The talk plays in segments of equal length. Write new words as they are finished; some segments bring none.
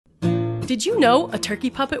Did you know a turkey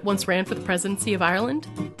puppet once ran for the presidency of Ireland?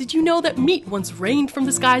 Did you know that meat once rained from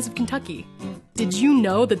the skies of Kentucky? Did you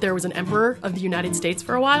know that there was an emperor of the United States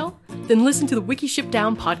for a while? Then listen to the Wikiship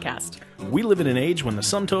Down podcast. We live in an age when the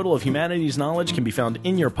sum total of humanity's knowledge can be found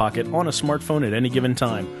in your pocket on a smartphone at any given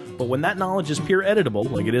time. But when that knowledge is peer editable,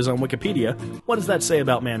 like it is on Wikipedia, what does that say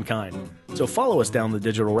about mankind? So follow us down the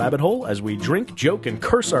digital rabbit hole as we drink, joke, and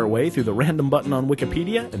curse our way through the random button on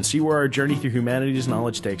Wikipedia and see where our journey through humanity's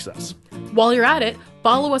knowledge takes us. While you're at it,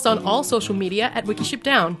 follow us on all social media at Wikiship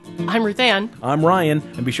Down. I'm Ruth Ann. I'm Ryan,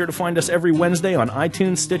 and be sure to find us every Wednesday on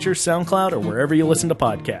iTunes, Stitcher, SoundCloud, or wherever you listen to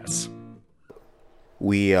podcasts.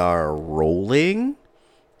 We are rolling,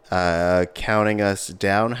 counting us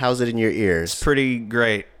down. How's it in your ears? It's pretty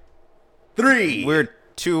great. 3. We're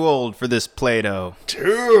too old for this Play-Doh.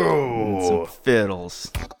 2. Some fiddles.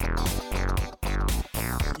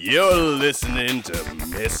 You're listening to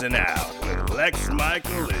Missing Out with Lex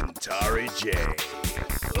Michael and Tari J.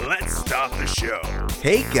 Let's start the show.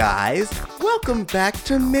 Hey guys, welcome back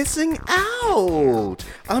to Missing Out.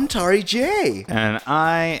 I'm Tari J. And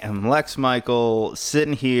I am Lex Michael,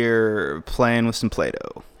 sitting here playing with some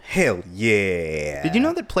Play-Doh. Hell yeah. Did you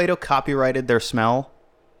know that Play-Doh copyrighted their smell?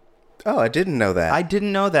 Oh, I didn't know that. I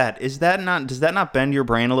didn't know that. Does that not bend your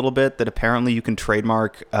brain a little bit that apparently you can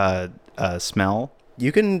trademark smell?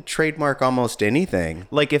 You can trademark almost anything.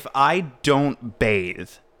 Like if I don't bathe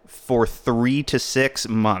for 3 to 6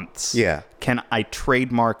 months, can I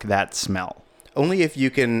trademark that smell? Only if you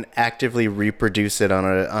can actively reproduce it on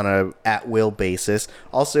a at-will basis.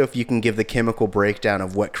 Also, if you can give the chemical breakdown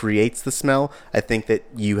of what creates the smell, I think that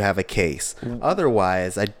you have a case.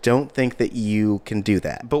 Otherwise, I don't think that you can do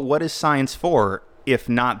that. But what is science for if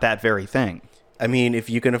not that very thing? I mean, if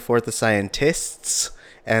you can afford the scientists,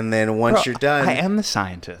 and then once you're done... I am the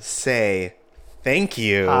scientist. Say... Thank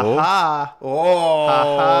you. Ha-ha. Oh.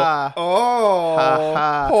 Ha-ha. Oh.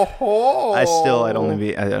 Ha-ha. Oh. I'd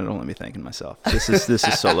only be thanking myself. This is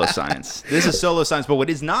solo science. This is solo science. But what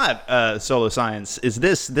is not solo science is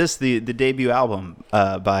the debut album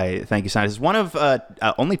by Thank You Scientist. One of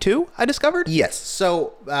only 2 I discovered. Yes.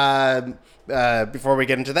 So before we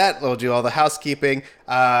get into that, we'll do all the housekeeping.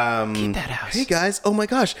 Keep that house. Hey guys, oh my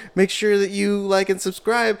gosh, make sure that you like and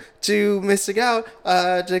subscribe to Missing Out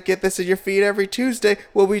to get this in your feed every Tuesday.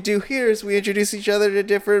 What we do here is we introduce each other to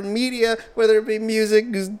different media, whether it be music,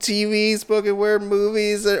 TV, spoken word,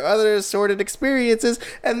 movies, or other assorted experiences,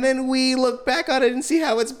 and then we look back on it and see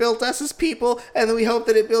how it's built us as people, and then we hope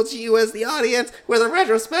that it builds you as the audience with a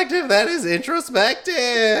retrospective that is introspective.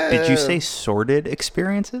 Did you say sordid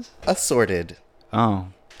experiences? Assorted. Oh.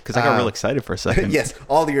 Because I got real excited for a second. Yes,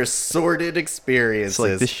 all your sordid experiences. It's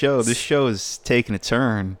like this show is taking a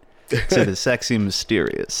turn to the sexy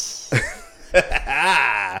mysterious.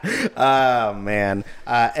 Oh, man.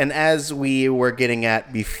 And as we were getting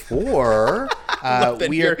at before,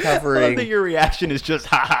 we are covering... I love that your reaction is just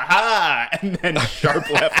ha ha ha, and then sharp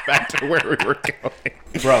left back to where we were going.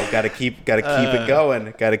 Bro, gotta keep it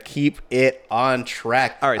going. Gotta keep it on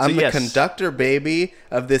track. All right, I'm the conductor, baby,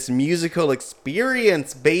 of this musical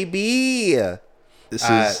experience, baby.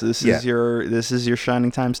 This is your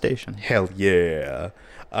shining time station. Hell yeah.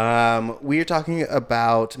 We are talking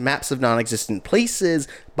about Maps of Non-Existent Places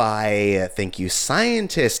by Thank You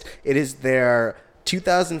Scientist. It is their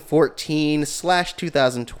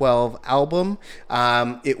 2014/2012 album.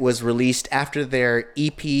 It was released after their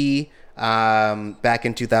EP back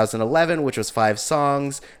in 2011, which was 5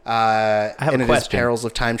 songs. I have a question. It is Perils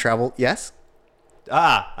of Time Travel. Yes?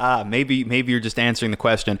 Maybe you're just answering the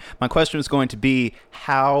question. My question was going to be,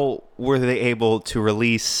 how were they able to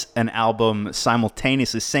release an album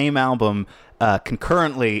simultaneously, same album,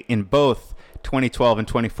 concurrently in both 2012 and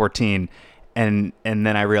 2014? And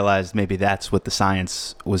then I realized maybe that's what the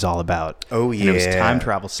science was all about. Oh, yeah. And it was time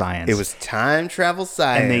travel science. It was time travel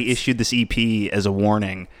science. And they issued this EP as a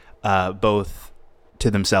warning, both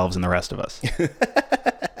to themselves and the rest of us.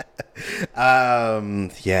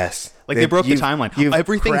 Yes. Like they broke the timeline.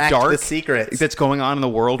 Everything dark the secret that's going on in the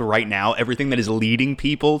world right now, everything that is leading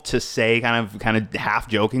people to say kind of half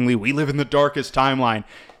jokingly, we live in the darkest timeline.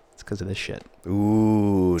 It's because of this shit.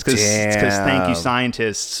 Ooh, it's because Thank You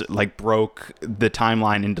Scientists like broke the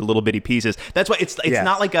timeline into little bitty pieces. That's why it's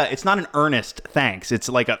not an earnest thanks. It's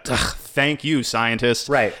like a thank you, scientists.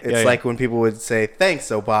 Right. It's like when people would say thanks,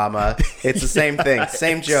 Obama. It's the same thing.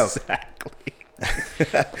 Same joke. Exactly.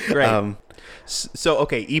 Great. So,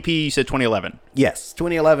 okay, EP, you said 2011. Yes,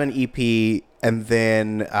 2011 EP, and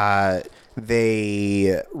then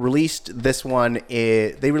they released this one.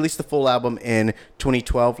 They released the full album in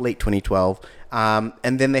 2012, late 2012, and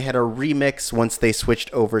then they had a remix once they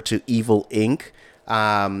switched over to Evil Inc.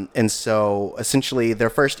 And so essentially their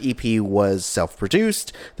first EP was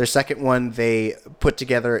self-produced. Their second one they put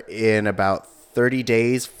together in about 30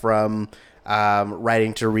 days from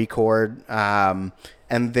writing to record.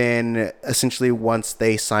 And then essentially once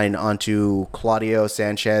they signed onto Claudio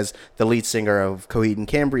Sanchez, the lead singer of Coheed and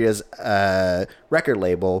Cambria's record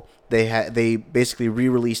label, they basically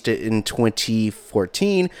re-released it in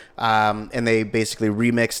 2014, and they basically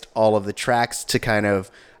remixed all of the tracks to kind of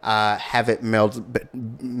have it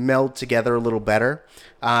meld together a little better.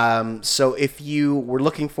 So if you were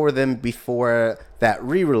looking for them before that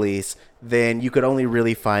re-release, then you could only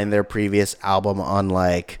really find their previous album on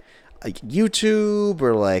like YouTube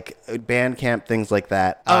or like Bandcamp, things like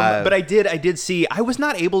that. But I did see, I was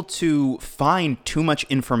not able to find too much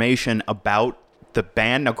information about the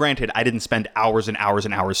band. Now, granted, I didn't spend hours and hours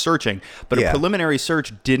and hours searching, but a preliminary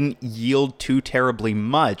search didn't yield too terribly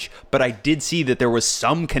much. But I did see that there was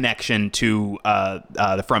some connection to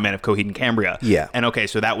the frontman of Coheed and Cambria. Yeah. And okay,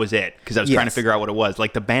 so that was it, because I was trying to figure out what it was.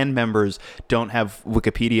 Like, the band members don't have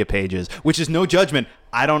Wikipedia pages, which is no judgment.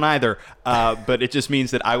 I don't either. But it just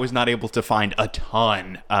means that I was not able to find a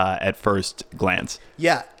ton at first glance.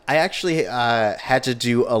 Yeah, I actually had to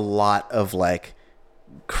do a lot of like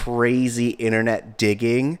crazy internet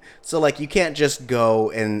digging. So like you can't just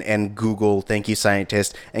go and Google "Thank You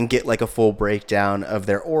Scientist" and get like a full breakdown of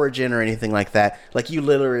their origin or anything like that. Like you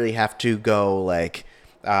literally have to go like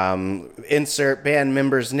insert band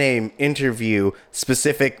member's name, interview,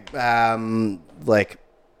 specific like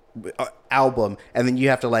album, and then you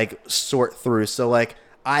have to like sort through. So like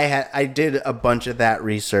I did a bunch of that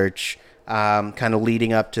research kind of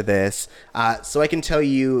leading up to this, so I can tell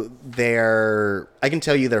you their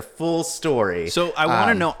full story. So I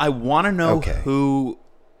want to know okay. who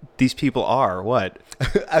these people are. What?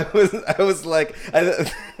 I was like,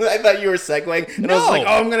 I thought you were segueing, and I was like,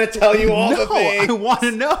 oh, I'm gonna tell you all the things. I want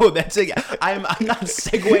to know. That's it. I'm not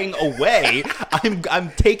segueing away.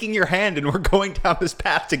 I'm taking your hand, and we're going down this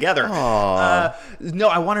path together. No,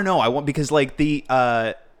 I want to know. Because like the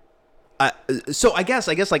so I guess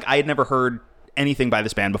like I had never heard anything by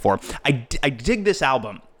this band before. I dig this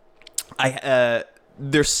album.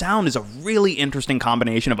 Their sound is a really interesting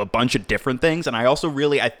combination of a bunch of different things, and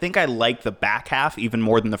I think I like the back half even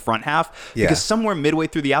more than the front half, because somewhere midway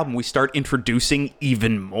through the album we start introducing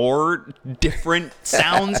even more different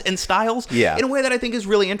sounds and styles in a way that I think is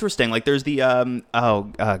really interesting. Like there's the God,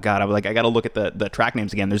 I gotta look at the track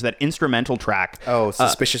names again. There's that instrumental track,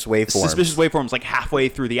 Suspicious Waveforms. Suspicious Waveforms, like halfway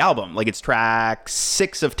through the album, like it's track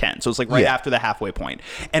 6 of 10, so it's like right after the halfway point,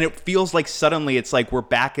 and it feels like suddenly it's like we're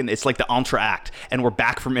back in, it's like the entr'acte, and we're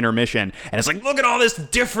back from intermission, and it's like, look at all this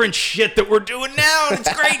different shit that we're doing now, and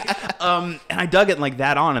it's great. And I dug it like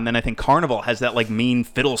that on, and then I think Carnival has that like mean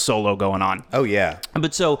fiddle solo going on. Oh yeah.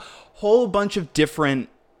 But so whole bunch of different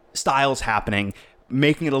styles happening,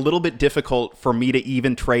 making it a little bit difficult for me to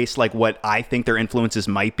even trace like what I think their influences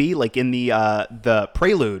might be. Like in the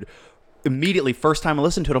prelude, immediately first time I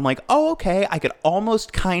listened to it, I'm like, oh okay, I could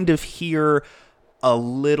almost kind of hear a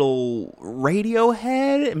little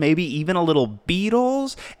Radiohead, maybe even a little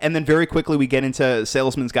Beatles, and then very quickly we get into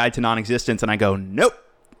Salesman's Guide to Non-Existence, and I go, nope,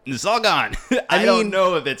 it's all gone. I don't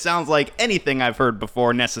know if it sounds like anything I've heard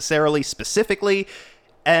before necessarily, specifically,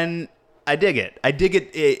 and I dig it. I dig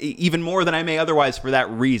it even more than I may otherwise for that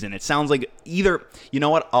reason. It sounds like either, you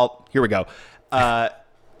know what, here we go.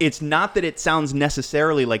 It's not that it sounds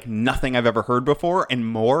necessarily like nothing I've ever heard before, and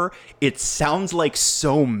more, it sounds like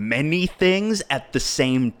so many things at the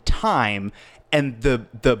same time, and the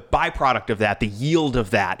byproduct of that, the yield of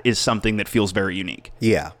that, is something that feels very unique.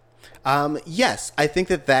 Yeah. Yes, I think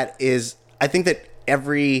that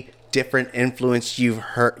every different influence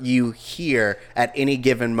you hear at any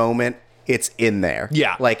given moment, it's in there.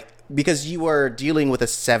 Yeah. Like, because you are dealing with a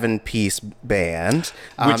 7-piece band.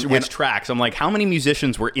 Which tracks? I'm like, how many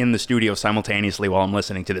musicians were in the studio simultaneously while I'm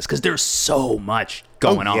listening to this? Because there's so much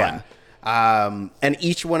going on. And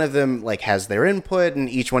each one of them like has their input, and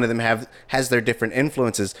each one of them has their different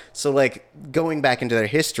influences. So like going back into their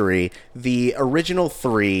history, the original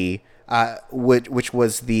 3, which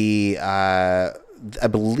was the I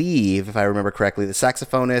believe, if I remember correctly, the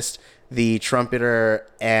saxophonist, the trumpeter,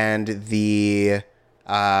 and the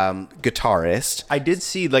guitarist. I did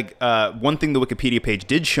see like one thing the Wikipedia page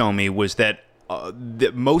did show me was that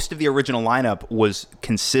most of the original lineup was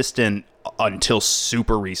consistent until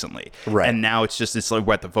super recently, right? And now it's like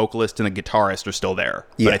what, the vocalist and the guitarist are still there,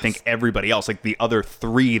 but I think everybody else, like the other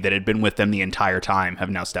 3 that had been with them the entire time, have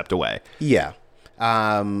now stepped away. Yeah.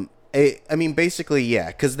 I mean, basically, yeah,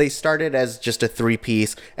 because they started as just a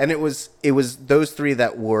 3-piece, and it was those 3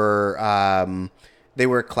 that were they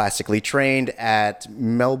were classically trained at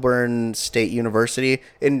Melbourne State University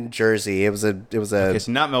in Jersey. It was a It's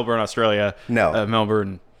not Melbourne, Australia. No.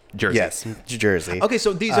 Melbourne, Jersey. yes, Jersey. Okay,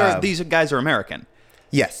 so these guys are American.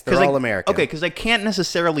 Yes, they're all American. Okay, because I can't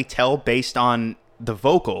necessarily tell based on the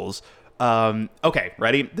vocals. Okay,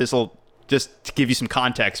 ready? This will just to give you some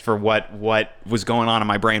context for what was going on in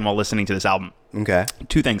my brain while listening to this album. Okay.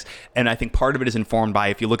 Two things, and I think part of it is informed by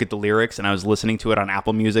if you look at the lyrics, and I was listening to it on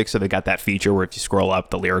Apple Music, so they got that feature where if you scroll up,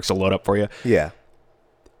 the lyrics will load up for you. Yeah.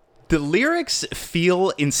 The lyrics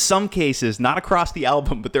feel, in some cases, not across the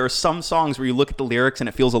album, but there are some songs where you look at the lyrics and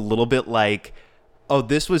it feels a little bit like, oh,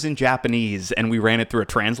 this was in Japanese and we ran it through a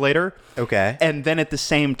translator. Okay. And then at the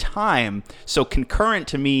same time, so concurrent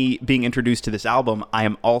to me being introduced to this album, I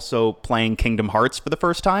am also playing Kingdom Hearts for the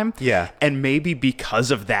first time. Yeah. And maybe because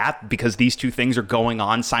of that, because these two things are going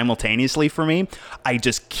on simultaneously for me, I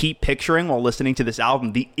just keep picturing while listening to this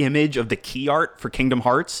album the image of the key art for Kingdom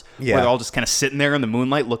Hearts, Yeah. where they're all just kind of sitting there in the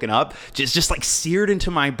moonlight looking up, just like seared into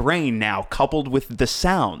my brain now, coupled with the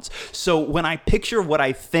sounds. So when I picture what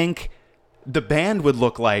I think the band would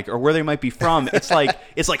look like or where they might be from, it's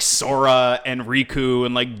like Sora and Riku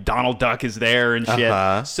and like Donald Duck is there and shit.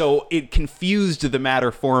 Uh-huh. So it confused the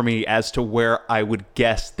matter for me as to where I would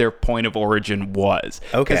guess their point of origin was.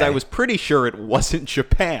 Okay. Because I was pretty sure it wasn't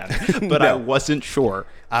Japan, but I wasn't sure.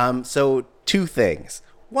 So two things.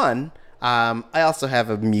 One, I also have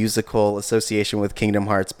a musical association with Kingdom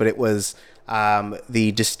Hearts, but it was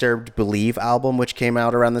the Disturbed Believe album, which came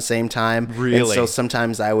out around the same time. Really? And so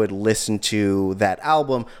sometimes I would listen to that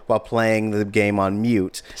album while playing the game on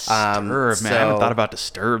mute. Disturbed, man. I haven't thought about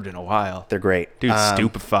Disturbed in a while. They're great. Dude,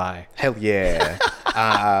 Stupefy. Hell yeah.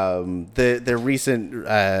 The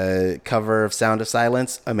recent cover of Sound of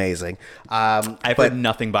Silence, amazing. I've heard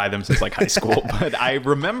nothing by them since like high school, but I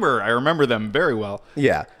remember them very well.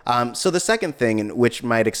 Yeah. So the second thing, which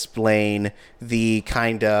might explain the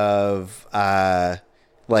kind of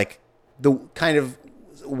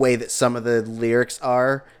way that some of the lyrics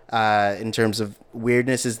are in terms of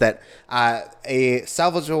weirdness, is that a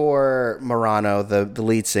Salvatore Morano, the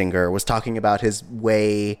lead singer, was talking about his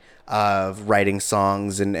way of writing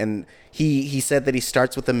songs, and he said that he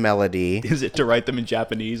starts with a melody. Is it to write them in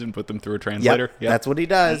Japanese and put them through a translator? Yep, that's what he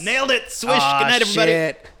does. Nailed it. Swish. Aw, Good night, everybody.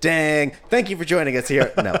 Shit. Dang. Thank you for joining us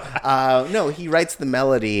here. No, he writes the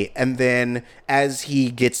melody, and then as he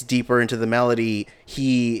gets deeper into the melody,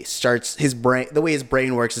 he starts the way his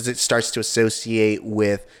brain works is it starts to associate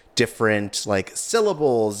with different like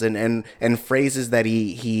syllables and phrases that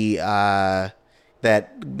he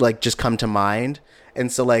that like just come to mind,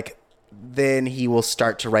 and so like then he will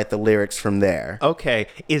start to write the lyrics from there. Okay,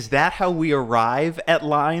 is that how we arrive at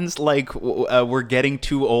lines like we're getting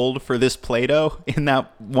too old for this Play-Doh in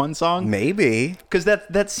that one song? Maybe. Because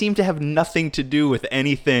that seemed to have nothing to do with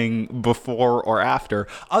anything before or after,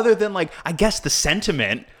 other than like I guess the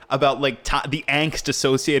sentiment about like the angst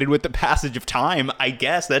associated with the passage of time. I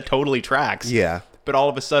guess that totally tracks. Yeah. But all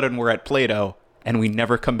of a sudden we're at Play-Doh and we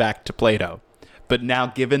never come back to Play-Doh. But now,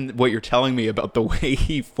 given what you're telling me about the way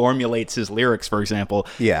he formulates his lyrics, for example,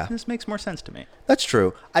 yeah, this makes more sense to me. That's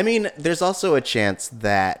true. I mean, there's also a chance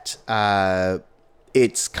that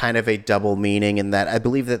it's kind of a double meaning in that I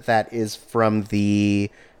believe that is from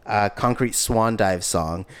the Concrete Swan Dive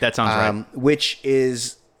song. That sounds right. Which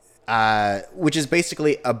is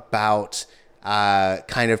basically about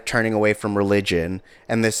kind of turning away from religion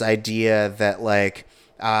and this idea that like.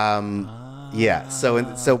 Yeah,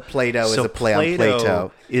 so Plato is a play on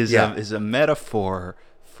Plato. Is a metaphor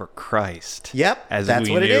for Christ. Yep, that's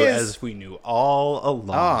what it is. As we knew all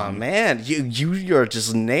along. Oh man, you're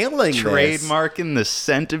just nailing this. Trademarking the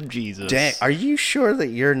scent of Jesus. Dang, are you sure that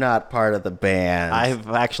you're not part of the band? I've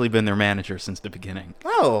actually been their manager since the beginning.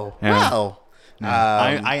 Oh, yeah. Wow.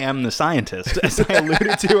 I am the scientist, as I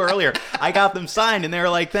alluded to earlier. I got them signed, and they were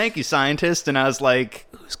like, "Thank you, scientist." And I was like,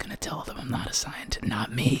 "Who's gonna tell them I'm not a scientist?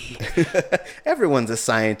 Not me." Everyone's a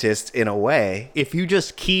scientist in a way. If you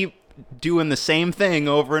just keep doing the same thing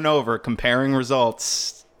over and over, comparing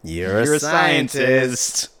results, you're a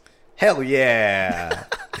scientist. Hell yeah.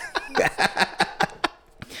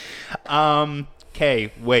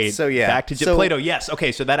 Okay, wait. So yeah, back to Plato. Yes.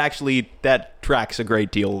 Okay, so that tracks a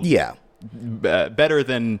great deal. Yeah. Better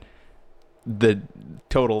than the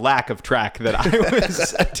total lack of track that I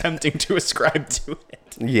was attempting to ascribe to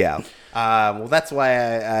it. Yeah. Well, that's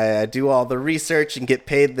why I do all the research and get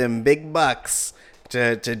paid them big bucks,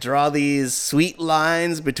 to draw these sweet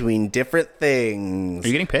lines between different things. Are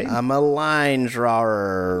you getting paid? I'm a line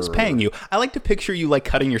drawer. Who's paying you? I like to picture you like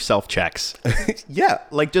cutting yourself checks. Yeah.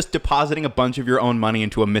 Like just depositing a bunch of your own money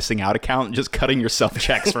into a missing out account and just cutting yourself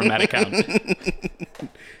checks from that account.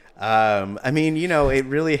 I mean, you know, it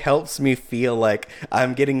really helps me feel like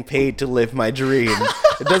I'm getting paid to live my dream.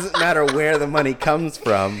 It doesn't matter where the money comes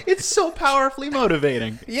from. It's so powerfully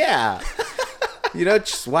motivating. Yeah. You know,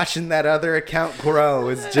 just watching that other account grow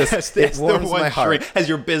is just, That's it the warms one my heart. shrink as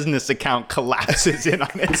your business account collapses in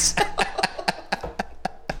on itself.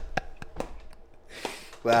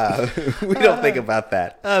 Wow. We don't think about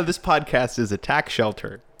that. This podcast is a tax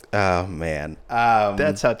shelter. Oh, man.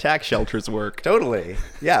 That's how tax shelters work. Totally.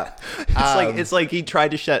 Yeah. It's like he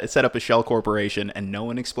tried to set up a shell corporation and no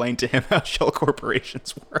one explained to him how shell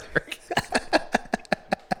corporations work.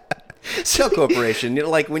 Shell Corporation. You know,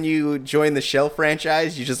 like when you join the Shell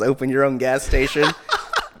franchise, you just open your own gas station.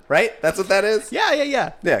 Right? That's what that is? Yeah.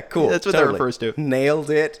 Yeah, cool. That's what that refers to. Nailed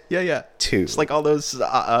it. Yeah. Two. It's like all those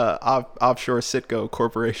offshore Citgo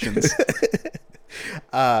corporations.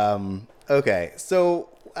 Okay, so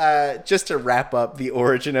just to wrap up the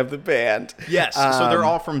origin of the band. Yes. So they're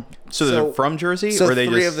all from. So they're from Jersey, So or they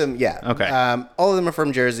three just of them, yeah. Okay. All of them are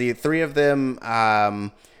from Jersey. Three of them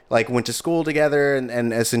like went to school together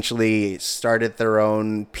and essentially started their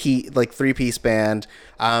own three-piece band.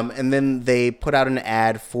 And then they put out an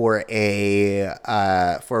ad for a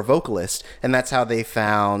vocalist, and that's how they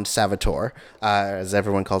found Salvatore, as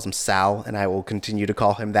everyone calls him Sal, and I will continue to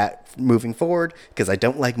call him that moving forward because I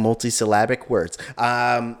don't like multisyllabic words.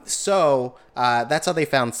 So that's how they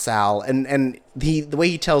found Sal, and the way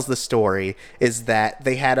he tells the story is that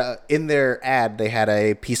they had in their ad they had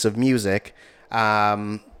a piece of music.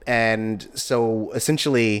 And so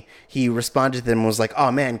essentially he responded to them and was like,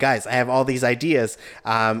 oh man, guys, I have all these ideas.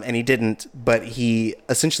 And he didn't, but he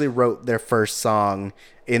essentially wrote their first song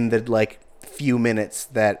in the few minutes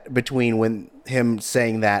that between when him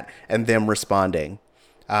saying that and them responding.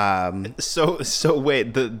 So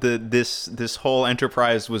wait, this whole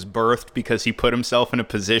enterprise was birthed because he put himself in a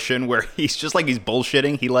position where he's just like he's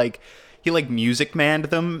bullshitting. He Music Manned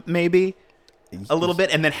them maybe a little bit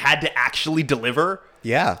and then had to actually deliver.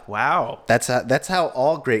 Yeah. Wow. That's how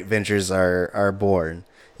all great ventures are born.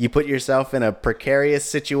 You put yourself in a precarious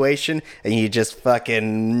situation and you just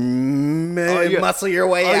fucking muscle your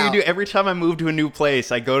way out. You do. Every time I move to a new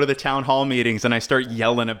place, I go to the town hall meetings and I start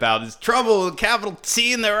yelling about this trouble with capital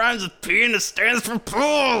T and that rhymes with P and it stands for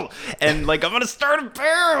pool. And I'm going to start a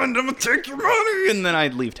band. I'm going to take your money. And then I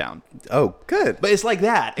leave town. Oh, good. But it's like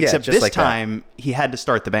that. Yeah, except just this like time, he had to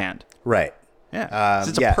start the band. Right. Yeah.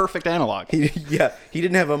 It's yeah. a perfect analog. He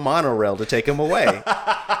didn't have a monorail to take him away.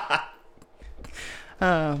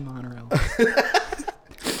 Monorail.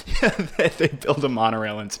 They build a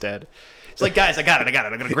monorail instead. It's like, guys, I got it. I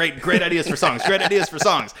got great ideas for songs.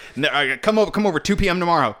 And come over 2 p.m.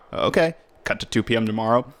 tomorrow. Okay. Cut to 2 p.m.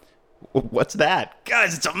 tomorrow. What's that?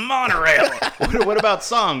 Guys, it's a monorail. What about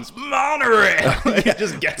songs? Monorail. He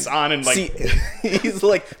just gets on and See, he's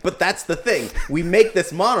like, but that's the thing. We make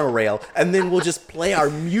this monorail and then we'll just play our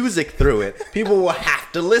music through it. People will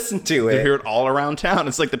have to listen to it. You hear it all around town.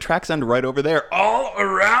 It's like the tracks end right over there. All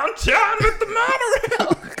around town with the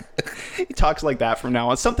monorail. He talks like that from now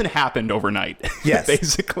on. Something happened overnight. Yes.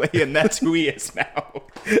 Basically, and that's who he is now.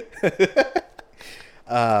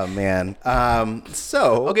 Oh, man.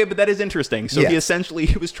 So... Okay, but that is interesting. So Yes.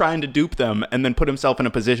 he was trying to dupe them and then put himself in a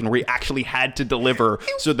position where he actually had to deliver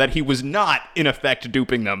so that he was not, in effect,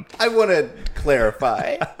 duping them. I want to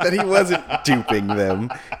clarify that he wasn't duping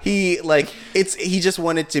them. He just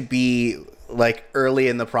wanted to be early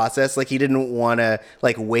in the process. He didn't want to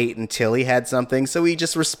wait until he had something. So he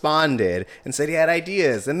just responded and said he had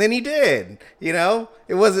ideas, and then he did. You know,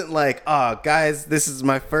 it wasn't oh guys, this is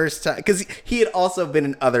my first time, because he had also been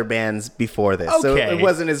in other bands before this, so Okay. it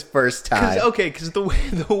wasn't his first time. Because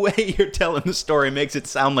the way you're telling the story makes it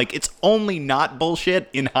sound like it's only not bullshit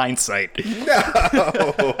in hindsight. It's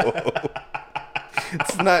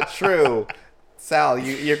not true. Sal,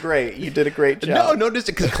 you're great. You did a great job. No,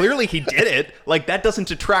 because clearly he did it. That doesn't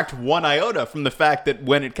detract one iota from the fact that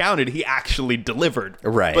when it counted, he actually delivered.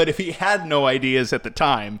 Right. But if he had no ideas at the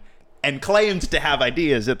time and claimed to have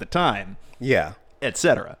ideas at the time, Yeah.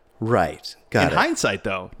 etc. Right. Got In it. hindsight,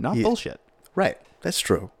 though, not bullshit. Right. That's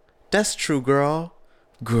true. That's true, girl.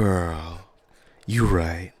 Girl. You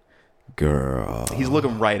right. Girl. He's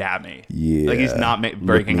looking right at me. Yeah. He's not breaking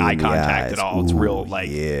Look me eye in the contact eyes. at all. It's Ooh, real,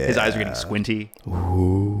 yeah. his eyes are getting squinty.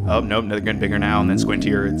 Ooh. Oh, nope, they're getting bigger now and then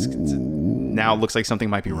squintier. Now it looks like something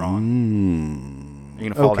might be wrong.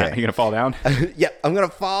 You're gonna fall down. You're gonna fall down. Yeah, I'm gonna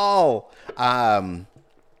fall.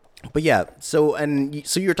 But yeah, so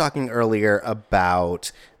you were talking earlier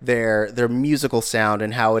about their musical sound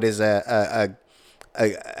and how it is a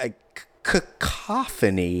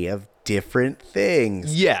cacophony of different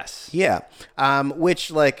things. Yes. Yeah.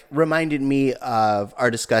 Which like reminded me of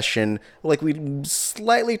our discussion. Like we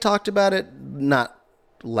slightly talked about it, not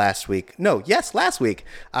last week. No, yes, last week.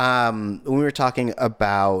 When we were talking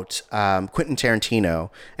about Quentin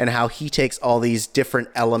Tarantino and how he takes all these different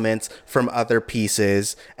elements from other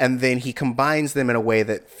pieces and then he combines them in a way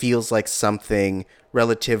that feels like something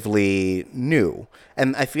relatively new.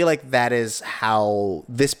 And I feel like that is how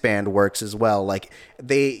this band works as well. Like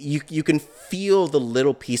you can feel the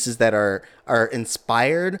little pieces that are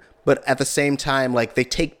inspired, but at the same time, like they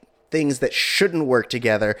take things that shouldn't work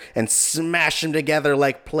together and smash them together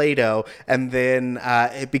like Play-Doh, and then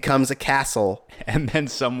it becomes a castle. And then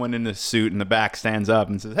someone in a suit in the back stands up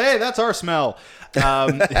and says, "Hey, that's our smell."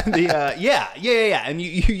 Yeah. And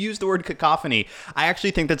you use the word cacophony. I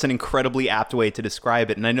actually think that's an incredibly apt way to describe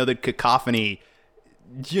it. And I know that cacophony,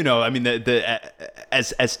 you know, I mean,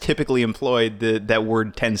 as typically employed, that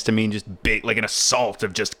word tends to mean just big, like an assault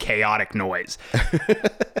of just chaotic noise.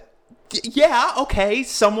 Yeah, okay,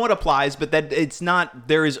 somewhat applies, but that it's not,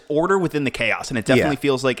 there is order within the chaos, and it definitely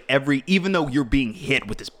feels like even though you're being hit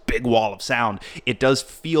with this big wall of sound, it does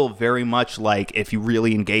feel very much like, if you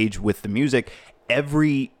really engage with the music,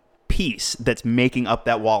 every piece that's making up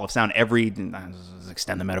that wall of sound,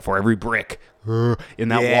 extend the metaphor, every brick in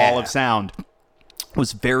that wall of sound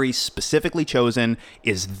was very specifically chosen,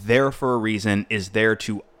 is there for a reason, is there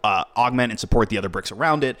to augment and support the other bricks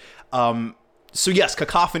around it. So yes,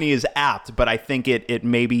 cacophony is apt, but I think it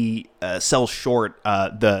maybe sells short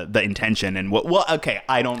the intention and okay,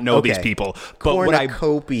 I don't know these people, but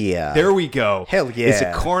cornucopia. There we go. Hell yeah, it's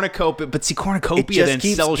a cornucopia, but see, cornucopia then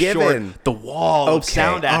sells short the wall of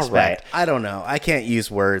sound aspect. All right. I don't know. I can't use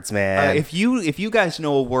words, man. If you guys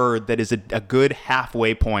know a word that is a good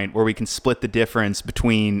halfway point where we can split the difference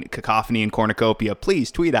between cacophony and cornucopia,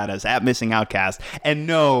 please tweet at us at Missing Outcast. And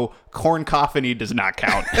no, corncophony does not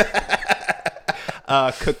count.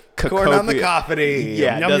 Corn on the coffee.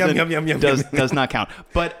 Yeah, yum. Does not count.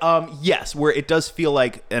 But yes, where it does feel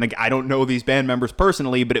like, and I don't know these band members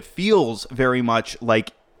personally, but it feels very much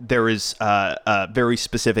like there is a very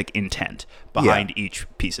specific intent behind each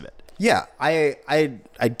piece of it. Yeah, I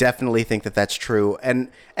definitely think that that's true. And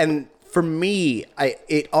for me,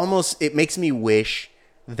 it makes me wish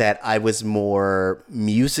that I was more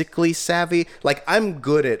musically savvy. Like, I'm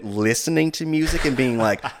good at listening to music and being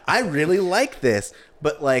like, I really like this.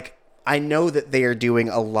 But, like, I know that they are doing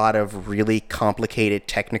a lot of really complicated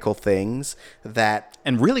technical things that...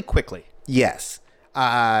 And really quickly. Yes.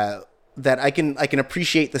 That I can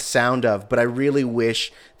appreciate the sound of, but I really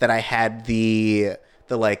wish that I had the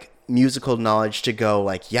like, musical knowledge to go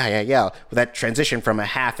like with that transition from a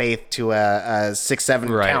half-eighth to a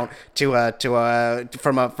 6/7 count to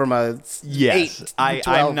from a yes 8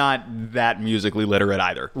 I'm not that musically literate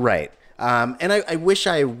either, right. And I wish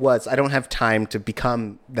I was. I don't have time to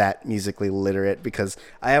become that musically literate because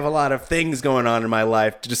I have a lot of things going on in my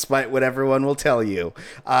life, despite what everyone will tell you.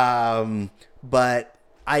 But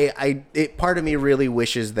part of me really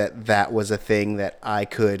wishes that was a thing that I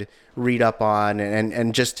could read up on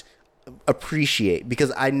and just appreciate,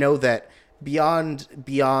 because I know that beyond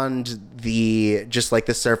the just like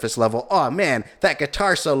the surface level, oh man, that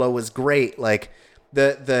guitar solo was great, like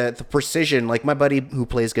the precision. Like my buddy who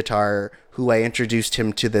plays guitar, who I introduced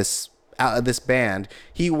him to this band,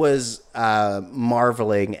 he was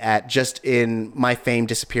marveling at, just in My Fame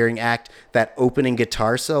Disappearing Act, that opening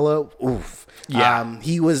guitar solo. Oof. Yeah.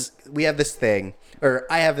 We have this thing, or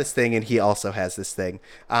I have this thing and he also has this thing,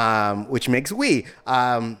 which makes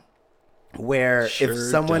where sure if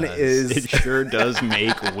someone does. is it sure does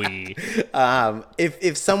make we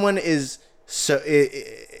if someone is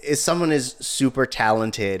someone is super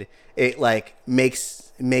talented, it like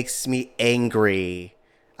makes me angry,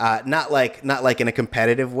 not like in a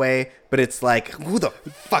competitive way, but it's like, who the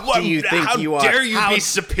fuck do you think you are? How dare you be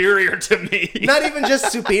superior to me? Not even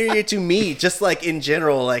just superior to me, just like in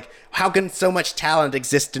general, like how can so much talent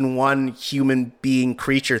exist in one human being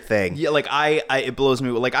creature thing? Yeah, like it blows me.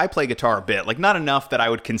 Like I play guitar a bit, like not enough that I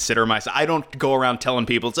would consider myself. I don't go around telling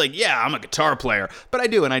people it's like, yeah, I'm a guitar player, but I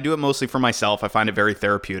do, and I do it mostly for myself. I find it very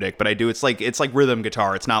therapeutic, but I do. It's like rhythm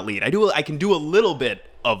guitar. It's not lead. I can do a little bit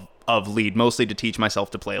of lead, mostly to teach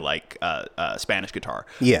myself to play like Spanish guitar.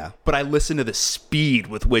 Yeah. But I listen to the speed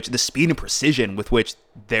and precision with which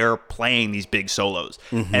they're playing these big solos.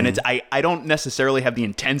 Mm-hmm. And I don't necessarily have the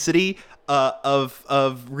intensity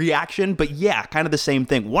of reaction, but yeah, kind of the same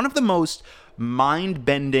thing. One of the most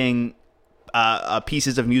mind-bending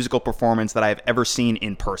pieces of musical performance that I've ever seen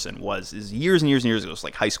in person is years and years and years ago. It was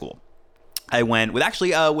like high school. I went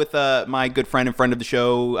with my good friend and friend of the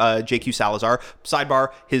show, JQ Salazar.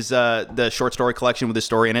 Sidebar, his the short story collection with his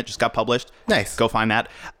story in it just got published. Nice. Go find that.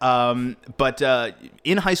 But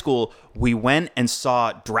in high school, we went and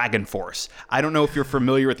saw Dragon Force. I don't know if you're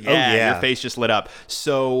familiar with. Yeah. Your face just lit up.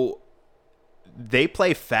 So they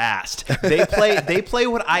play fast. They play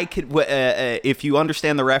what I could. If you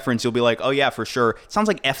understand the reference, you'll be like, oh yeah, for sure. It sounds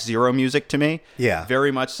like F-Zero music to me. Yeah,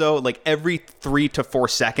 very much so. Like every 3 to 4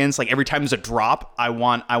 seconds, like every time there's a drop, I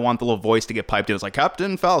want the little voice to get piped in. It's like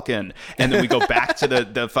Captain Falcon, and then we go back to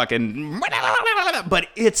the fucking. But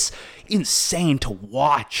it's insane to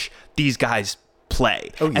watch these guys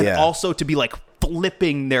play, and also to be like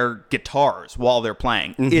flipping their guitars while they're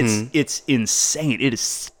playing. It's insane. It is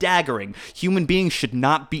staggering. Human beings should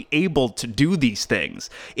not be able to do these things.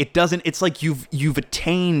 It's like you've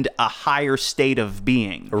attained a higher state of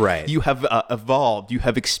being. Right. You have evolved. You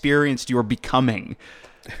have experienced your becoming.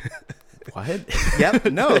 What? Yep.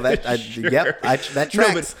 No. That tracks.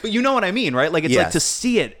 No, but you know what I mean, right? Like it's like to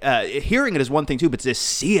see it. Hearing it is one thing too, but to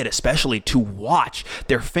see it, especially to watch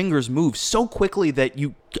their fingers move so quickly that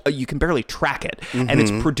you can barely track it, and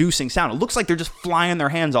it's producing sound. It looks like they're just flying their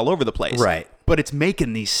hands all over the place. Right. But it's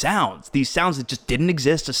making these sounds that just didn't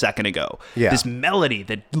exist a second ago. Yeah. This melody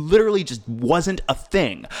that literally just wasn't a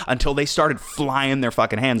thing until they started flying their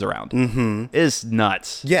fucking hands around. Is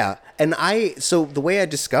nuts. Yeah. And so the way I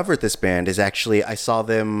discovered this band is actually I saw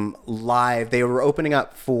them live. They were opening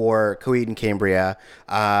up for Coheed and Cambria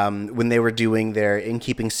when they were doing their In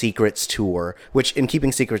Keeping Secrets tour, which In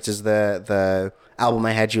Keeping Secrets is the album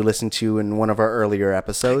I had you listen to in one of our earlier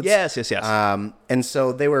episodes. Yes. And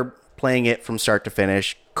so they were playing it from start to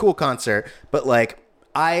finish. Cool concert. But like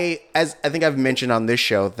as I think I've mentioned on this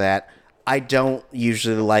show that I don't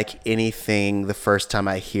usually like anything the first time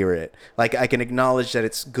I hear it. Like I can acknowledge that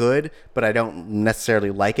it's good, but I don't necessarily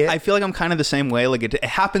like it. I feel like I'm kind of the same way. Like it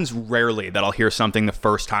happens rarely that I'll hear something the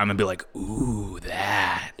first time and be like, ooh,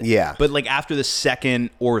 that. Yeah. But like after the second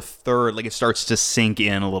or third, like it starts to sink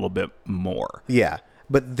in a little bit more. Yeah.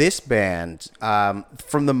 But this band,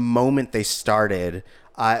 from the moment they started,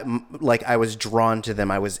 I was drawn to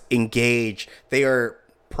them. I was engaged. They are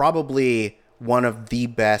probably one of the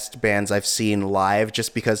best bands I've seen live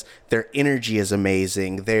just because their energy is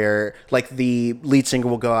amazing. They're like the lead singer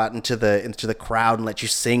will go out into the crowd and let you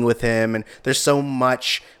sing with him, and there's so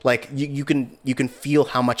much like you can feel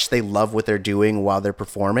how much they love what they're doing while they're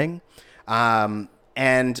performing.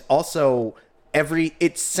 And also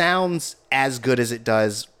it sounds as good as it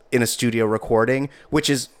does in a studio recording, which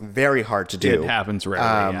is very hard to do. It happens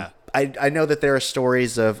rarely, yeah. I know that there are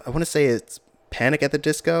stories of, I want to say it's Panic at the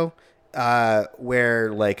Disco,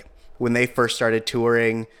 where like when they first started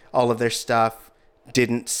touring, all of their stuff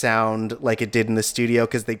didn't sound like it did in the studio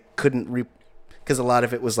because they couldn't because a lot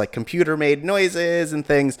of it was like computer made noises and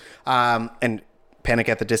things. And Panic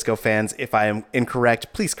at the Disco fans, if I am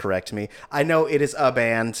incorrect, please correct me. I know it is a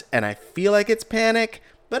band and I feel like it's Panic,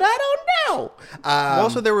 but I don't know.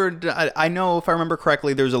 Also, there were, I know if I remember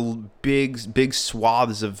correctly, there's a big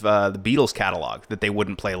swaths of the Beatles catalog that they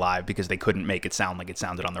wouldn't play live because they couldn't make it sound like it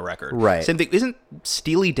sounded on the record. Right. Same thing. Isn't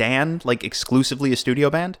Steely Dan like exclusively a studio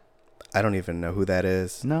band? I don't even know who that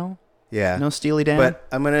is. No. Yeah. No Steely Dan? But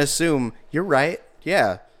I'm going to assume you're right.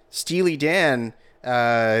 Yeah. Steely Dan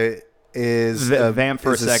is... Vamp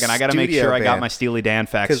for a second. I got to make sure I got my Steely Dan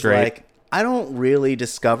facts straight. Like, I don't really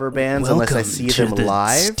discover bands unless I see them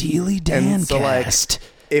live. Steely Dan and so, cast. Like,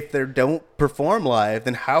 if they don't perform live,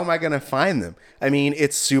 then how am I going to find them? I mean,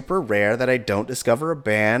 it's super rare that I don't discover a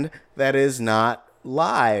band that is not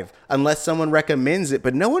live unless someone recommends it.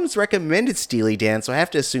 But no one's recommended Steely Dan, so I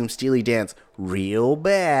have to assume Steely Dan's real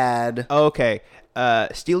bad. Okay.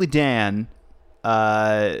 Steely Dan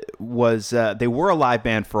was they were a live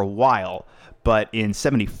band for a while, but in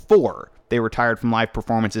 '74 they retired from live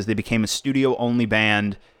performances. They became a studio-only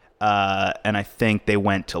band, and I think they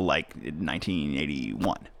went to, like,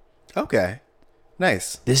 1981. Okay.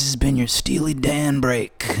 Nice. This has been your Steely Dan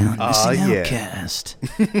break on Missing Outcast.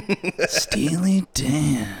 Steely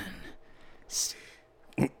Dan.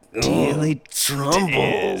 Steely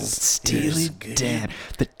Trumbles. Steely Dan.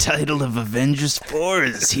 The title of Avengers 4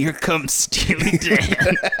 is Here Comes Steely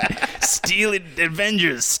Dan.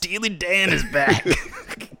 Avengers, Steely Dan is back.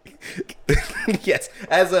 Yes,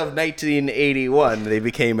 as of 1981, they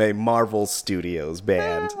became a Marvel Studios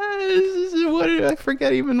band. I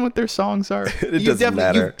forget even what their songs are. It doesn't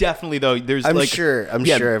matter. You definitely though. There's I'm like sure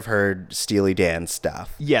I've heard Steely Dan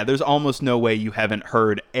stuff. yeah. There's almost no way you haven't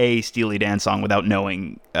heard a Steely Dan song without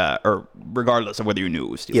knowing, or regardless of whether you knew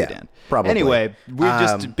it was Steely Yeah, Dan. probably. Anyway, we're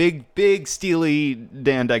just big Steely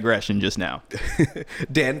Dan digression just now.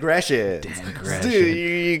 Dan Gresham. Dude,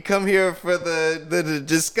 you come here for the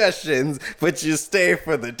discussions, but you stay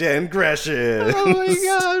for the Dan Gresham. Oh my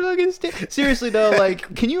god! Seriously though,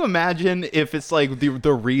 like, can you imagine if it's like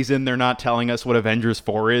the reason they're not telling us what Avengers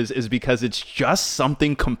 4 is because it's just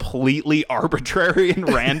something completely arbitrary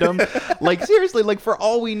and random? Like, seriously, like, for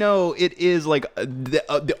all we know, it is like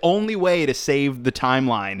the only way to save the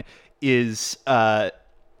timeline is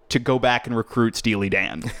to go back and recruit Steely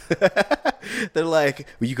Dan. They're like,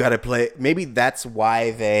 well, you gotta play. Maybe that's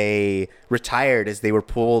why they retired, is they were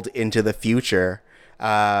pulled into the future.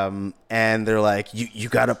 And they're like, you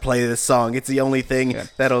gotta play this song. It's the only thing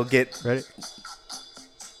that'll get. Ready?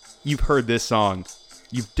 You've heard this song.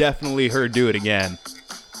 You've definitely heard Do It Again.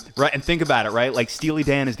 Right, and think about it, right? Like, Steely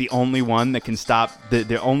Dan is the only one that can stop,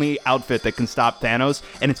 the only outfit that can stop Thanos,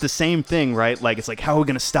 and it's the same thing, right? Like, it's like, how are we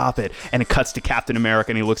gonna stop it? And it cuts to Captain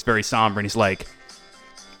America, and he looks very somber, and he's like,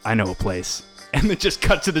 I know a place. And then just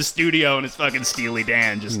cut to the studio, and it's fucking Steely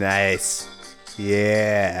Dan. Just Nice.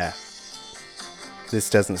 Yeah. This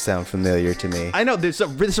doesn't sound familiar to me. I know, there's a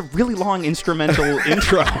really long instrumental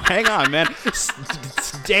intro. Hang on, man.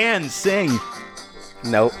 Dan, sing.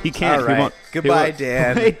 Nope. He can't. All He right. won't. Goodbye, He won't.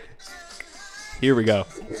 Dan. Wait. Here we go.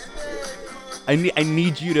 I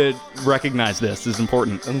need you to recognize this. This is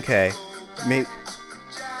important. Okay. Maybe.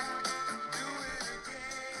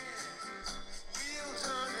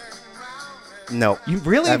 No. You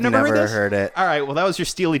really have I've never heard this? heard it. All right. Well, that was your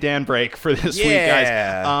Steely Dan break for this week,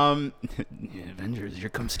 Yeah. guys. Avengers, here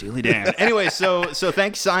comes Steely Dan. Anyway, so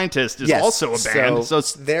Thank Scientist is Yes, also a band, so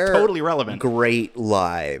it's they're totally relevant. Great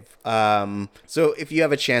live. So if you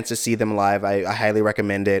have a chance to see them live, I highly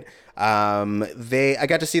recommend it. I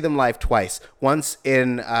got to see them live twice. Once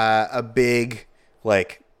in a big,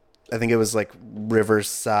 like, I think it was like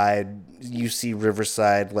UC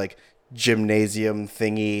Riverside, like, gymnasium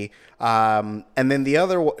thingy. And then the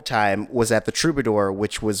other time was at the Troubadour,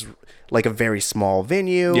 which was like a very small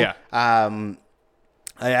venue. Yeah.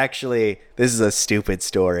 This is a stupid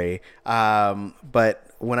story. But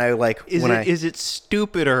when I like, Is it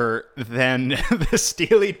stupider than the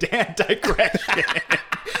Steely Dan digression?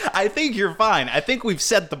 I think you're fine. I think we've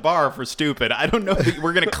set the bar for stupid. I don't know that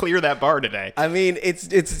we're going to clear that bar today. I mean,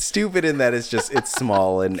 it's stupid in that it's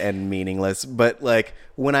small and meaningless. But like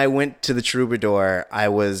when I went to the Troubadour, I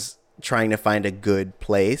was trying to find a good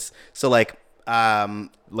place. So like,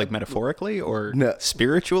 Like metaphorically or No.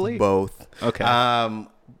 spiritually? both. Okay.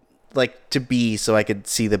 Like to be so I could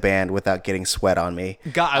see the band without getting sweat on me.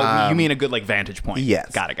 You mean a good like vantage point?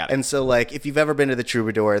 Yes. Got it. And so, like, if you've ever been to the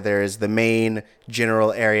Troubadour, there is the main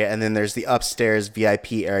general area, and then there's the upstairs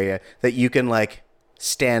VIP area that you can, like,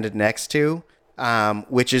 stand next to,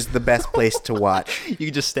 which is the best place to watch. You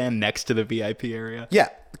can just stand next to the VIP area. Yeah,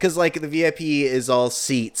 because, like, the VIP is all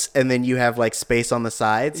seats, and then you have, like, space on the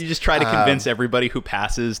sides. You just try to convince everybody who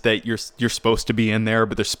passes that you're supposed to be in there,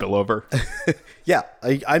 but there's spillover. Yeah,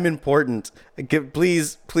 I'm important.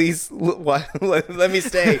 Please, let me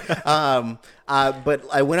stay. But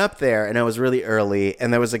I went up there, and I was really early,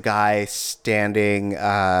 and there was a guy standing.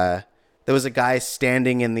 There was a guy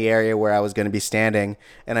standing in the area where I was going to be standing,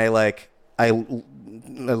 and I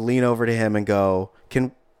lean over to him and go,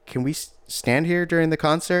 "Can we stand here during the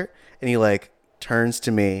concert?" And he like turns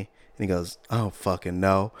to me and he goes, "Oh, fucking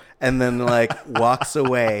no," and then like walks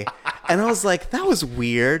away. And I was like, that was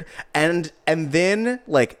weird. And then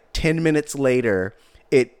like 10 minutes later,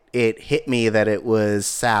 it hit me that it was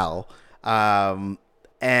Sal.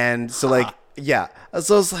 And so like, yeah.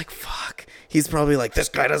 So I was like, fuck. He's probably like, this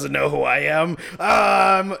guy doesn't know who I am.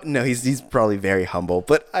 No, he's probably very humble.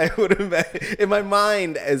 But I would imagine, in my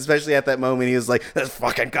mind, especially at that moment, he was like, this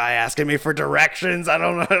fucking guy asking me for directions. I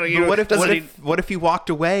don't know how to use. What if he walked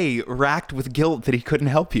away racked with guilt that he couldn't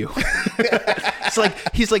help you? It's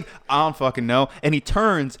like he's like, I don't fucking know, and he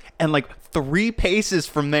turns and like 3 paces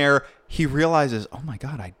from there, he realizes, oh my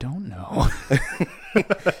god, I don't know.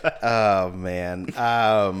 Oh man.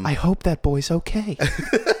 I hope that boy's okay.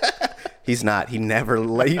 He's not. He never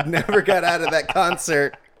got out of that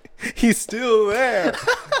concert. He's still there.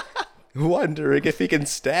 Wondering if he can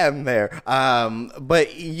stand there.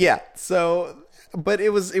 But yeah, so but it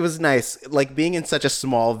was nice. Like being in such a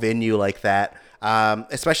small venue like that,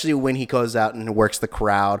 especially when he goes out and works the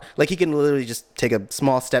crowd. Like, he can literally just take a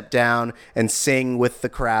small step down and sing with the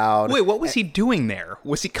crowd. Wait, what was he doing there?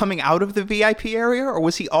 Was he coming out of the VIP area, or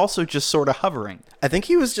was he also just sort of hovering? I think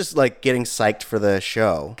he was just, like, getting psyched for the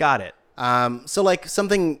show. Got it. So, like,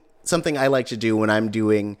 something I like to do when I'm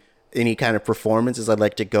doing any kind of performance is I'd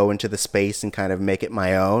like to go into the space and kind of make it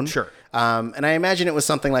my own. Sure. And I imagine it was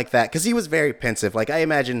something like that, because he was very pensive. Like, I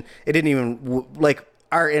imagine it didn't even,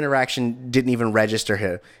 our interaction didn't even register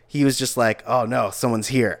him. He was just like, oh no, someone's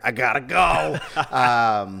here, I gotta go.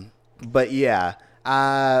 But yeah,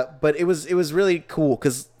 but it was really cool,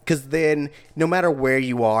 because then no matter where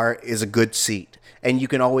you are is a good seat, and you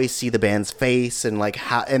can always see the band's face, and like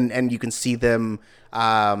how, and you can see them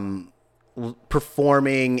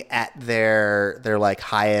performing at their like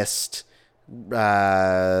highest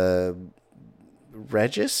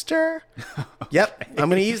register. Yep, I'm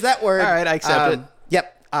gonna use that word. All right, I accept it.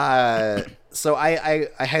 Yep. So I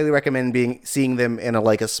highly recommend seeing them in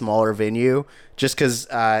a smaller venue, just because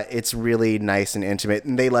it's really nice and intimate,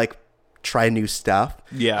 and they like try new stuff.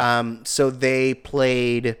 Yeah. So they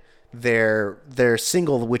played their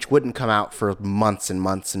single, which wouldn't come out for months and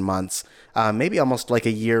months and months, maybe almost like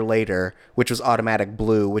a year later, which was Automatic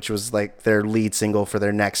Blue, which was like their lead single for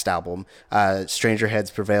their next album, Stranger Heads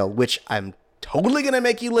Prevail, which I'm totally gonna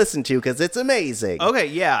make you listen to because it's amazing. Okay,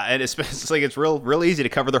 yeah, and it's real easy to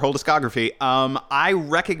cover their whole discography. I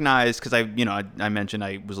recognize, because I mentioned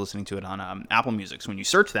I was listening to it on Apple Music. So when you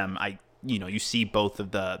search them, you see both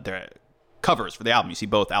of their covers for the album. You see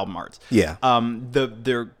both album arts. Yeah.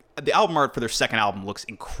 The album art for their second album looks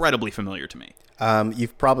incredibly familiar to me.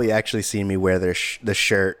 You've probably actually seen me wear the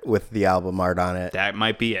shirt with the album art on it. That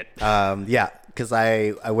might be it. Yeah, because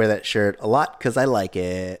I wear that shirt a lot because I like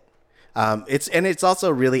it. It's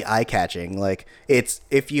also really eye-catching. Like,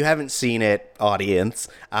 if you haven't seen it, audience,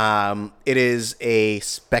 it is a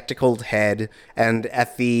spectacled head, and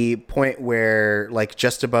at the point where, like,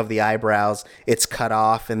 just above the eyebrows, it's cut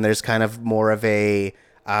off, and there's kind of more of a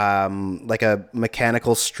like a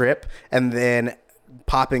mechanical strip, and then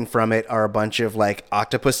popping from it are a bunch of like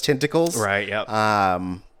octopus tentacles. Right. Yep.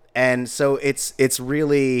 And so it's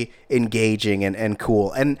really engaging and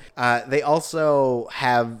cool, and they also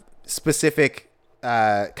have specific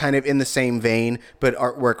kind of in the same vein, but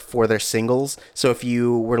artwork for their singles. So if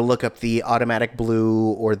you were to look up the Automatic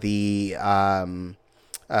Blue or the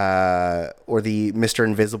Mr.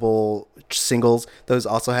 Invisible singles, those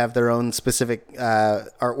also have their own specific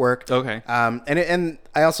artwork. Okay. And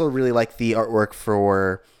I also really like the artwork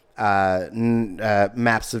for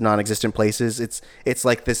Maps of Non-Existent Places. It's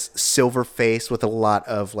like this silver face with a lot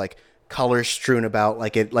of like color strewn about,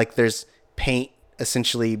 like there's paint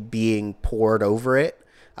essentially being poured over it,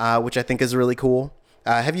 which I think is really cool.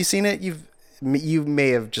 Have you seen it? You may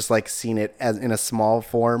have just like seen it as in a small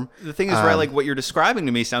form. The thing is, right, like what you're describing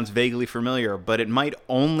to me sounds vaguely familiar, but it might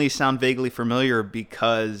only sound vaguely familiar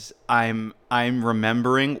because I'm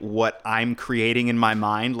remembering what I'm creating in my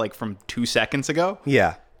mind, like from 2 seconds ago.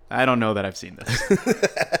 Yeah. I don't know that I've seen this.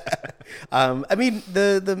 I mean,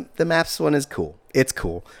 the Maps one is cool. It's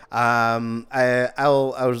cool. I'll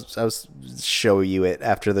show you it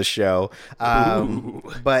after the show.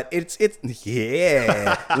 But it's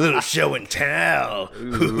Yeah, a little show and tell.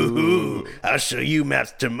 Ooh. I'll show you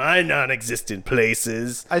maps to my non-existent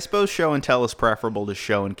places. I suppose show and tell is preferable to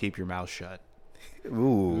show and keep your mouth shut.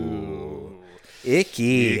 Ooh.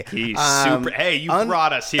 Icky. Super. Hey, you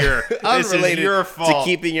brought us here. This is your fault. To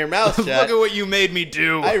keeping your mouth shut. Look at what you made me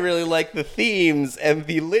do. I really like the themes and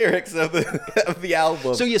the lyrics of the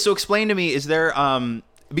album. So explain to me, is there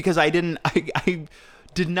because I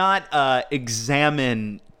did not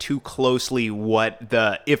examine too closely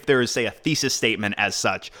if there is, say, a thesis statement as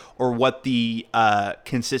such, or what the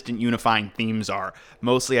consistent unifying themes are.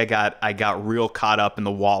 Mostly I got real caught up in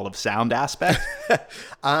the wall of sound aspect.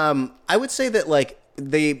 I would say that like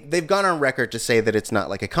they've gone on record to say that it's not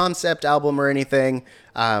like a concept album or anything.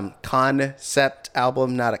 Concept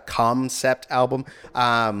album, not a concept album.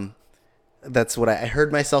 That's what I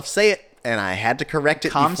heard myself say it, and I had to correct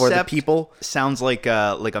it before the people. Sounds like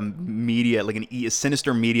a media, like a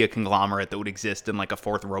sinister media conglomerate that would exist in like a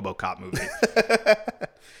fourth RoboCop movie.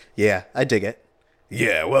 Yeah, I dig it.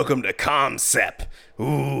 Yeah, welcome to Comsep.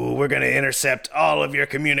 Ooh, we're gonna intercept all of your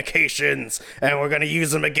communications, and we're gonna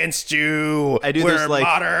use them against you. We're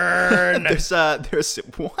modern. there's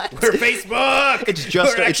what? We're Facebook. It's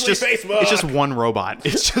just Facebook. It's just one robot.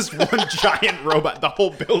 It's just one giant robot. The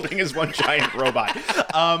whole building is one giant robot.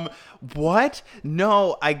 What?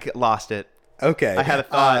 No, I lost it. Okay. I had a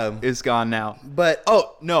thought. It's gone now. But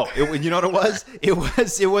oh no, you know what it was? It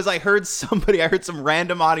was. I heard some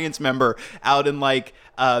random audience member out in like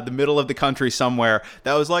the middle of the country somewhere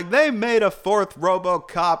that was like, they made a fourth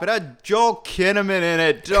RoboCop. It had Joel Kinnaman in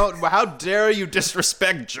it. How dare you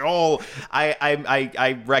disrespect Joel?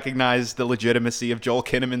 I recognize the legitimacy of Joel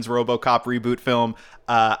Kinnaman's RoboCop reboot film.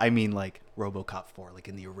 I mean, like RoboCop 4, like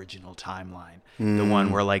in the original timeline, the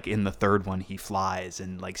one where like in the third one he flies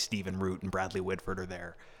and like Stephen Root and Bradley Whitford are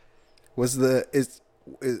there. Is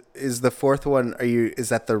the fourth one? Is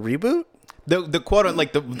that the reboot? The quote,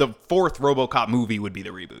 like the fourth RoboCop movie would be the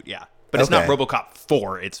reboot, yeah. But it's not RoboCop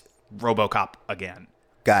 4, it's RoboCop again.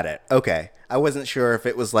 Got it. Okay. I wasn't sure if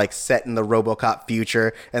it was like set in the RoboCop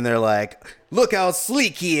future and they're like, look how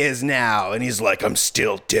sleek he is now. And he's like, I'm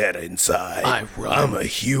still dead inside. I run. I'm a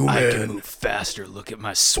human. I can move faster. Look at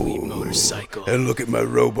my sweet motorcycle. And look at my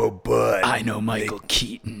robo butt. I know Michael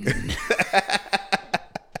Keaton.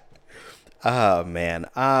 Oh, man.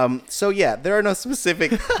 So, yeah, there are no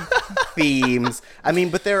specific themes. I mean,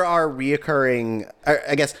 but there are reoccurring...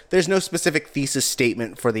 I guess there's no specific thesis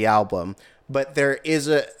statement for the album, but there is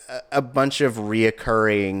a bunch of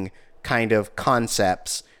reoccurring kind of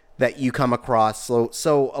concepts that you come across.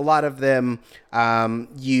 So a lot of them,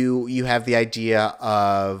 you have the idea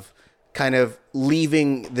of kind of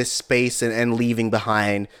leaving this space and leaving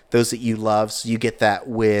behind those that you love. So you get that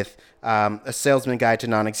with... A Salesman Guide to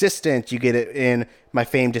Non-Existent. You get it in My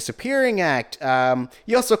Famed Disappearing Act.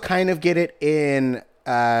 You also kind of get it in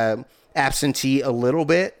Absentee a little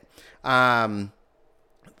bit. And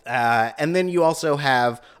then you also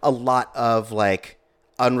have a lot of like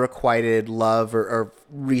unrequited love or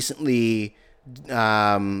recently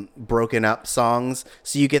broken up songs.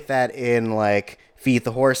 So you get that in like Feed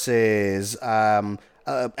the Horses,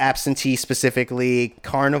 Absentee specifically,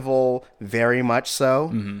 Carnival very much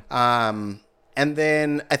so. Mm-hmm. And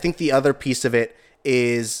then I think the other piece of it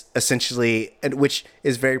is essentially, which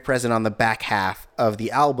is very present on the back half of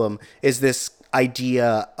the album, is this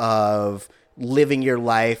idea of living your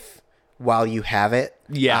life while you have it.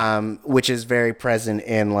 Yeah. Which is very present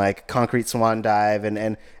in like Concrete Swan Dive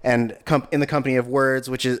and In the Company of Words,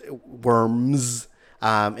 which is Worms.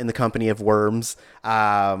 In the Company of Worms,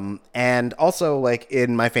 and also like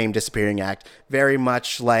in My Famed Disappearing Act, very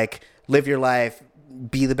much like live your life,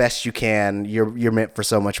 be the best you can. You're meant for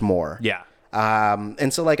so much more. Yeah.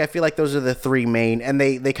 And so like I feel like those are the three main, and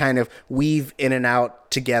they kind of weave in and out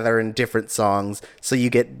together in different songs. So you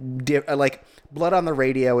get like Blood on the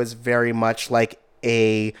Radio is very much like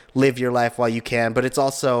a live your life while you can, but it's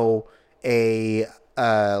also it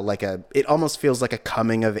almost feels like a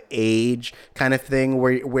coming of age kind of thing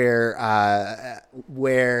where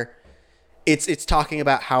it's talking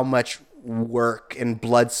about how much work and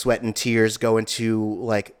blood, sweat, and tears go into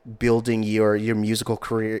like building your musical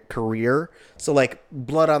career. So like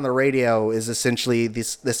Blood on the Radio is essentially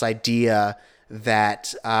this idea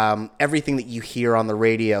that everything that you hear on the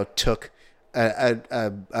radio took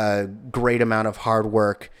a great amount of hard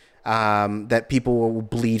work. That people will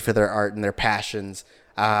bleed for their art and their passions,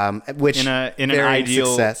 which in an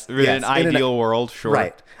ideal world, sure.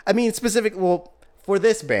 Right. I mean, for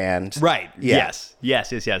this band, right? Yeah.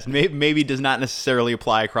 Yes. Maybe does not necessarily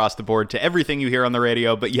apply across the board to everything you hear on the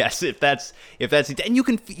radio, but yes, if that's, and you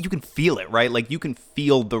can feel it, right? Like you can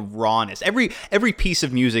feel the rawness. Every piece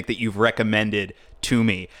of music that you've recommended to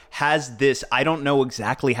me has this. I don't know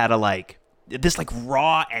exactly how to like. This like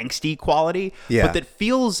raw angsty quality, but that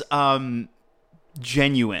feels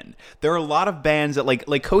genuine. There are a lot of bands that like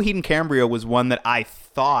Coheed and Cambria was one that I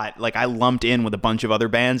thought like I lumped in with a bunch of other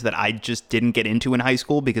bands that I just didn't get into in high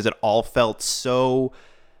school because it all felt so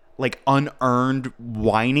like unearned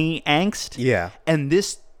whiny angst. Yeah. And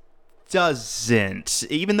this doesn't,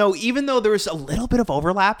 even though there's a little bit of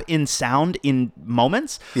overlap in sound in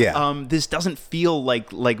moments. This doesn't feel like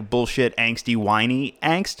bullshit angsty whiny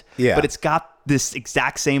angst. But it's got this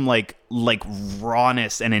exact same like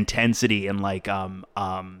rawness and intensity and like kind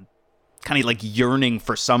of like yearning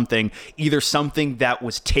for something, either something that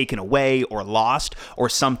was taken away or lost or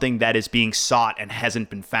something that is being sought and hasn't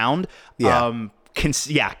been found.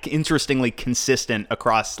 Interestingly consistent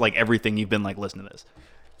across like everything you've been like listening to this.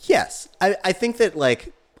 Yes. I think that,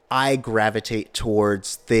 like, I gravitate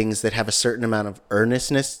towards things that have a certain amount of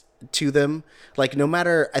earnestness to them. Like,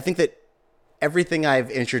 I think that everything I've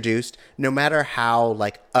introduced, no matter how,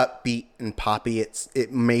 like, upbeat and poppy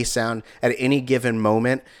it may sound at any given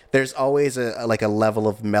moment, there's always a level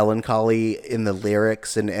of melancholy in the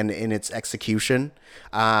lyrics and in its execution.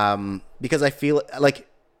 Because I feel, like,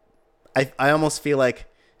 I almost feel like,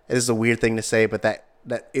 this is a weird thing to say, but that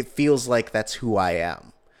it feels like that's who I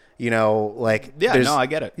am. like I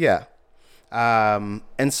get it. Yeah.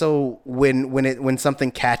 And so when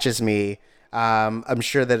something catches me, I'm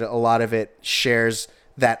sure that a lot of it shares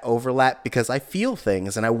that overlap because I feel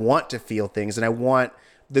things and I want to feel things and I want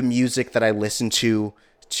the music that I listen to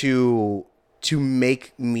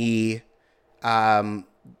make me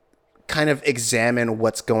kind of examine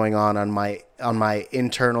what's going on my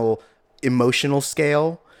internal emotional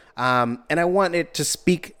scale, and I want it to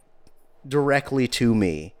speak directly to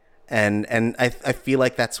me, and I feel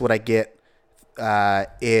like that's what I get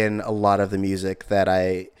in a lot of the music that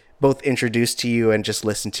I both introduce to you and just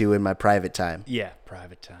listen to in my private time. Yeah,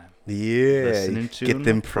 private time. Yeah, get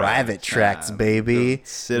them private tracks, baby.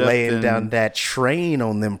 Laying down that train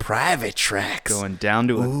on them private tracks. Going down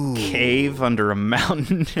to a cave under a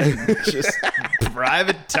mountain and just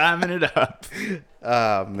private timing it up.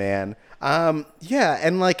 Oh, man. Yeah,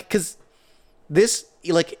 and like, because this,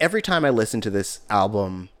 like, every time I listen to this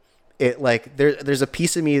album, it, like, there's a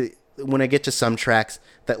piece of me when I get to some tracks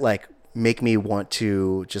that, like, make me want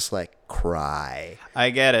to just, like, cry.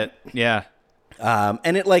 I get it, yeah.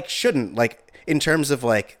 And it like shouldn't, like, in terms of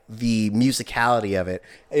like the musicality of it,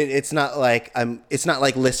 it's not like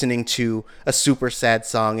listening to a super sad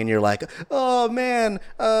song and you're like, oh man,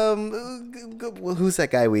 who's that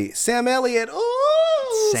guy? Sam Elliott.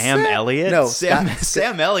 Oh, Sam Elliott? No,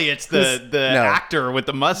 Sam Elliott's the actor with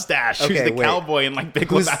the mustache who's the cowboy in like Big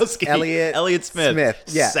Lebowski. Elliott Smith.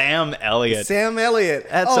 Yeah. Sam Elliott.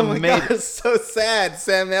 That's amazing. My God, it's so sad.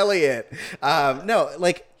 Sam Elliott. No,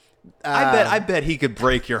 like. I bet he could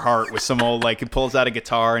break your heart with some old, like, he pulls out a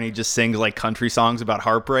guitar and he just sings like country songs about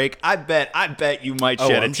heartbreak. I bet you might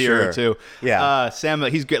shed a tear or two. Yeah. Sam,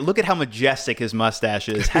 he's great. Look at how majestic his mustache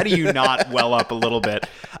is. How do you not well up a little bit?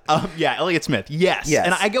 Yeah, Elliott Smith. Yes.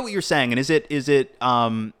 And I get what you're saying. And is it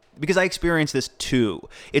because I experienced this too.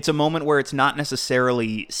 It's a moment where it's not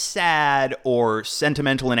necessarily sad or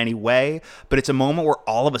sentimental in any way, but it's a moment where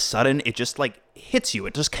all of a sudden it just like hits you.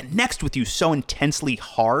 It just connects with you so intensely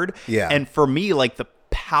hard. Yeah. And for me, like the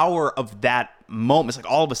power of that moment, it's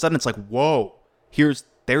like all of a sudden it's like, whoa,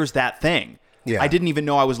 there's that thing. Yeah. I didn't even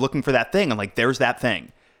know I was looking for that thing. And like, there's that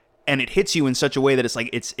thing. And it hits you in such a way that it's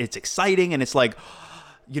like, it's exciting. And it's like,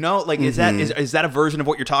 like, is that a version of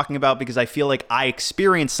what you're talking about? Because I feel like I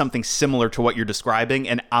experienced something similar to what you're describing,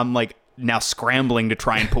 and I'm like now scrambling to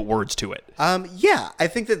try and put words to it. Yeah, I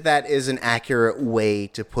think that is an accurate way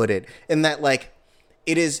to put it, in that like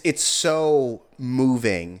it's so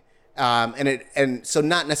moving, and so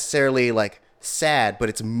not necessarily like sad, but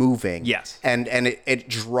it's moving. Yes, and it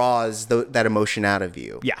draws that emotion out of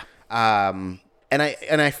you. Yeah, and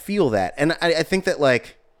I feel that, and I think that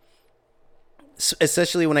like,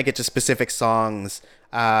 especially when I get to specific songs,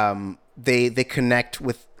 they connect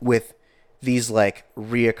with these like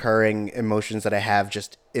reoccurring emotions that I have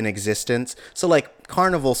just in existence. So like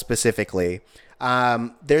Carnival specifically,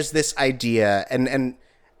 there's this idea and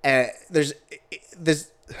there's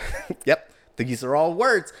this, yep, these are all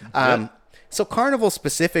words. So Carnival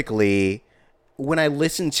specifically, when I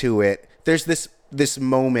listen to it, there's this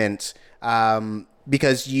moment,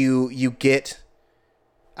 because you get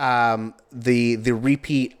the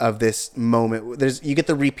repeat of this moment. You get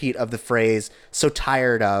the repeat of the phrase "so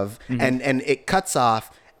tired of," and it cuts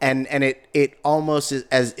off, and it almost is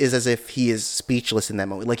as if he is speechless in that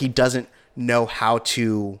moment, like he doesn't know how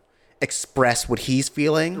to express what he's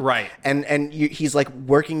feeling. Right. And he's like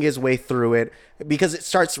working his way through it, because it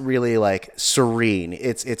starts really like serene.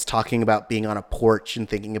 It's talking about being on a porch and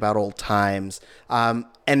thinking about old times. But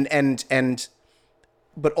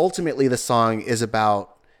ultimately the song is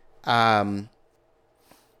about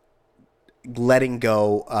letting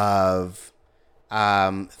go of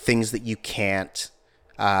things that you can't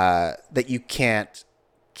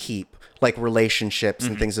keep, like relationships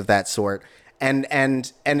and things of that sort. And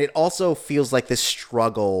it also feels like this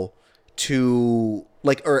struggle to,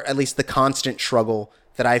 like, or at least the constant struggle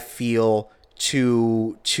that I feel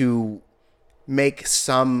to make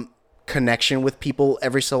some connection with people.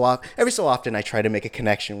 Every so often I try to make a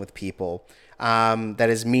connection with people that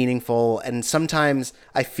is meaningful, and sometimes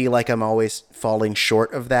I feel like I'm always falling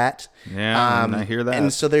short of that. Yeah, I hear that.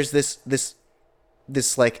 And so there's this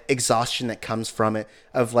like exhaustion that comes from it,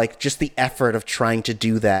 of like just the effort of trying to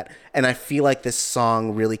do that. And I feel like this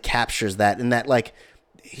song really captures that, and that like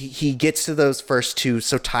he gets to those first two,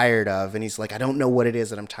 "so tired of," and he's like, I don't know what it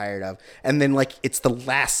is that I'm tired of. And then like it's the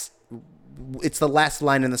last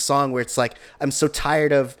line in the song where it's like, I'm so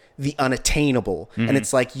tired of the unattainable. And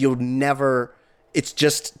it's like, you'll never, it's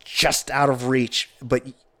just out of reach, but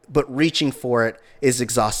reaching for it is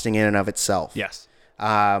exhausting in and of itself. Yes.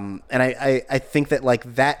 And I think that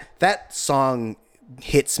like that song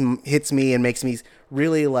hits me and makes me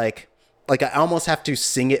really like I almost have to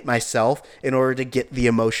sing it myself in order to get the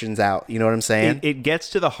emotions out. You know what I'm saying? It gets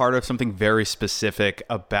to the heart of something very specific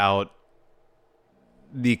about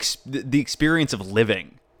the experience of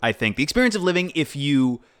living. I think the experience of living, if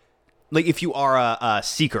you are a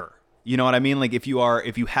seeker, you know what I mean? Like if you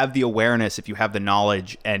have the awareness, if you have the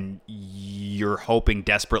knowledge, and you're hoping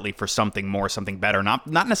desperately for something more, something better, not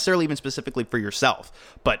necessarily even specifically for yourself,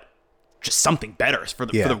 but just something better for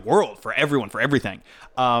the world, for everyone, for everything.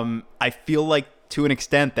 I feel like to an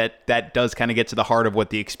extent that does kind of get to the heart of what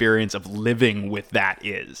the experience of living with that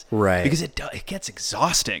is. Right. Because it gets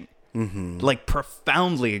exhausting. Mm-hmm. Like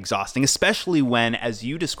profoundly exhausting, especially when, as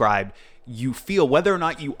you described, you feel whether or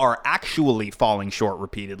not you are actually falling short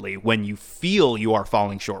repeatedly. When you feel you are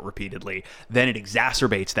falling short repeatedly, then it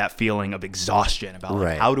exacerbates that feeling of exhaustion about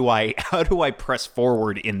like, how do I press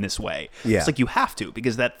forward in this way? Yeah. It's like you have to,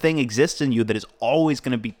 because that thing exists in you that is always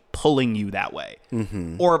going to be pulling you that way.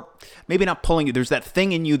 Mm-hmm. Or maybe not pulling you. There's that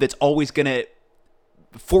thing in you that's always going to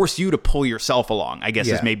force you to pull yourself along, I guess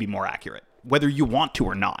is maybe more accurate, whether you want to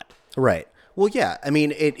or not. Right. Well, yeah. I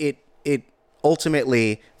mean, it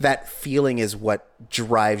ultimately, that feeling is what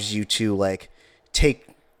drives you to like take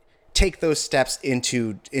those steps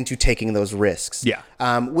into taking those risks. Yeah.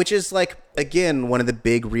 Which is like, again, one of the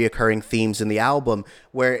big reoccurring themes in the album,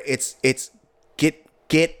 where it's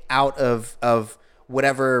get out of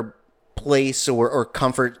whatever place or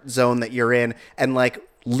comfort zone that you're in and like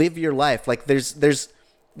live your life. Like there's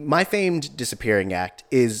my famed Disappearing Act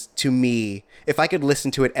is, to me, if I could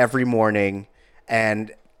listen to it every morning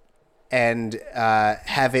and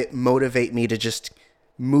have it motivate me to just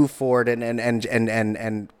move forward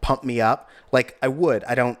and pump me up, like I would.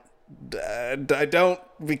 I don't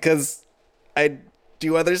because I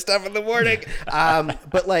do other stuff in the morning.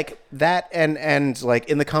 But like that and like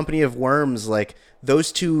In the Company of Worms, like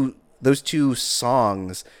those two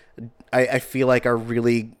songs, I feel like are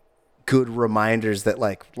really good reminders that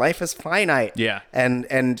like life is finite. Yeah.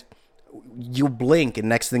 And you blink and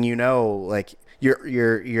next thing you know, like you're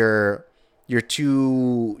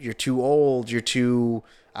too old, you're too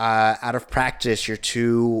out of practice, you're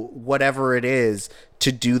too whatever it is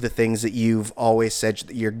to do the things that you've always said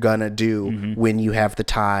that you're gonna do when you have the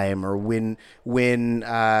time, or when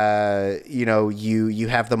you know you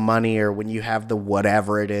have the money, or when you have the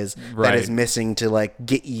whatever it is that is missing to like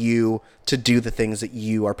get you to do the things that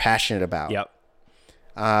you are passionate about. Yep.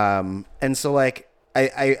 And so like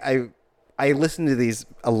I listen to these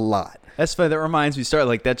a lot. That's funny. That reminds me,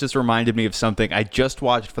 that just reminded me of something I just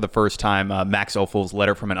watched for the first time, Max Ophuls'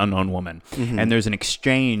 Letter from an Unknown Woman. Mm-hmm. And there's an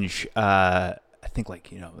exchange, I think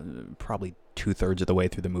probably 2/3 of the way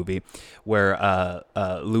through the movie, where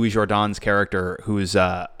Louis Jourdan's character, who's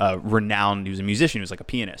renowned, who's a musician, who's like a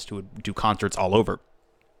pianist, who would do concerts all over,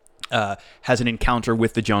 has an encounter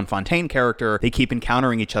with the Joan Fontaine character. They keep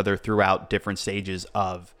encountering each other throughout different stages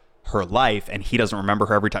of her life, and he doesn't remember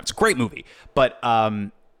her every time. It's a great movie, but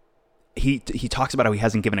he talks about how he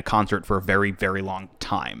hasn't given a concert for a very, very long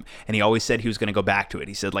time, and he always said he was going to go back to it.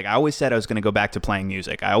 He said, like, I always said I was going to go back to playing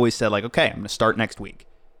music. I always said, like, okay, I'm going to start next week,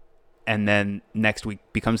 and then next week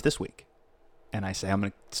becomes this week, and I say I'm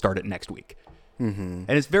going to start it next week. Mm-hmm.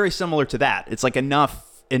 And it's very similar to that. It's like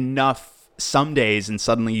enough some days, and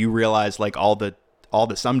suddenly you realize like all the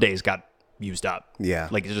some days got used up. Yeah,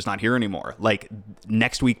 like it's just not here anymore. Like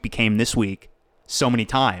next week became this week so many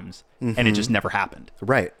times, and it just never happened.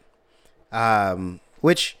 Right.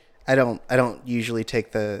 Which I don't usually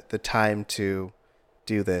take the time to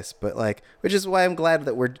do this, but like, which is why I'm glad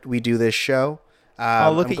that we do this show.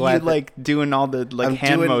 Look at you, like doing all the like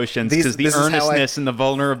hand motions, because the earnestness and the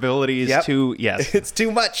vulnerability is too. Yes, it's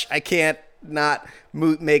too much. I can't not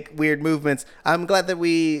make weird movements. I'm glad that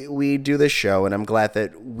we do this show, and I'm glad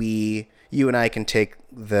that you and I can take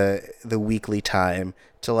the weekly time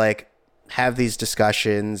to like have these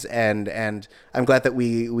discussions, and I'm glad that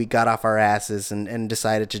we got off our asses and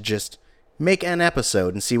decided to just make an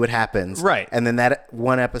episode and see what happens. Right. And then that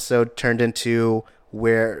one episode turned into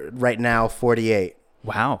where right now 48.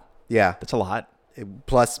 Wow. Yeah. That's a lot.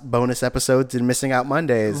 Plus bonus episodes and Missing Out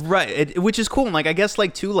Mondays. Right. Which is cool. And like, I guess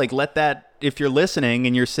like too, like let that, if you're listening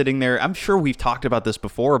and you're sitting there, I'm sure we've talked about this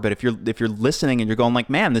before, but if you're listening and you're going like,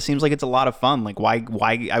 man, this seems like it's a lot of fun. Like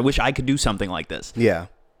why I wish I could do something like this. Yeah.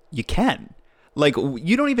 You can. Like,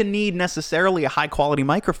 you don't even need necessarily a high-quality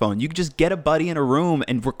microphone. You can just get a buddy in a room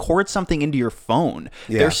and record something into your phone.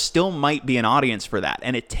 Yeah. There still might be an audience for that,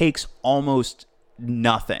 and it takes almost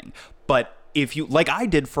nothing. But if you, like I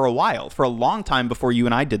did for a while, for a long time before you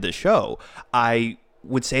and I did this show, I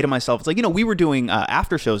would say to myself, it's like, we were doing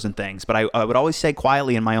after shows and things, but I would always say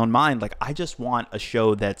quietly in my own mind, like, I just want a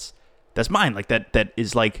show that's mine, like that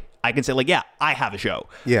is like, I can say like, yeah, I have a show.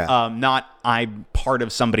 Yeah. Not I'm part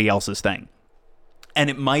of somebody else's thing. And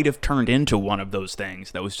it might have turned into one of those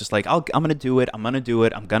things that was just like, I'm going to do it. I'm going to do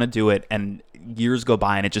it. I'm going to do it. And years go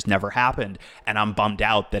by and it just never happened. And I'm bummed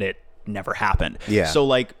out that it never happened. Yeah. So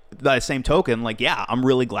like the same token, like, yeah, I'm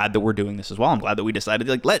really glad that we're doing this as well. I'm glad that we decided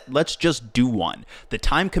like, let's just do one. The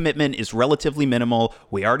time commitment is relatively minimal.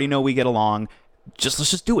 We already know we get along. Let's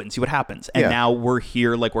just do it and see what happens. And now we're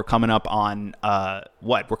here, like we're coming up on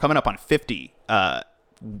We're coming up on 50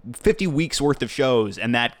 weeks worth of shows,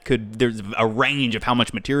 and there's a range of how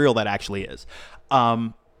much material that actually is.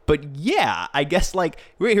 But yeah, I guess like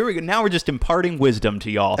here we go. Now we're just imparting wisdom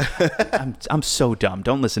to y'all. I'm so dumb.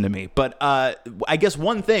 Don't listen to me. But I guess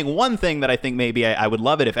one thing that I think maybe I would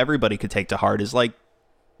love it if everybody could take to heart is like,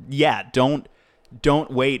 yeah, don't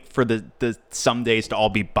wait for the some days to all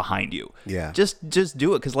be behind you. Yeah. Just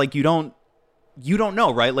do it, because like you don't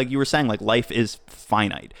know, right? Like you were saying, like life is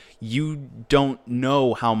finite. You don't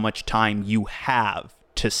know how much time you have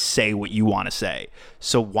to say what you want to say.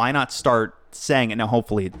 So why not start saying it? Now,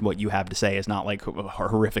 hopefully what you have to say is not like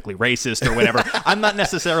horrifically racist or whatever. I'm not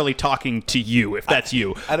necessarily talking to you if that's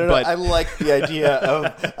you. I don't know. I like the idea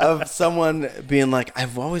of someone being like,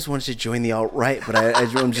 I've always wanted to join the alt-right, but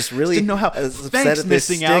I'm just really didn't know how. Thanks,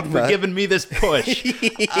 Missing Out, for giving me this push.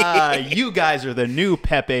 You guys are the new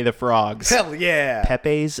Pepe the Frogs. Hell yeah.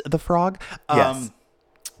 Pepe's the Frog? Yes.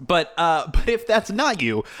 But if that's not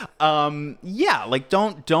you, yeah, like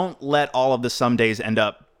don't let all of the some days end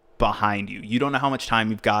up behind you. You don't know how much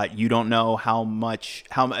time you've got. You don't know how much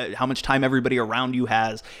time everybody around you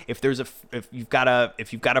has. If you've got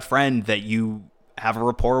a friend that you have a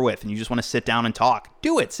rapport with and you just want to sit down and talk,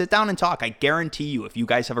 do it. Sit down and talk. I guarantee you, if you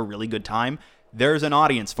guys have a really good time, there's an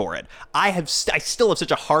audience for it. I still have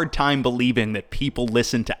such a hard time believing that people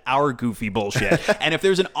listen to our goofy bullshit. And if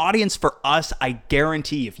there's an audience for us, I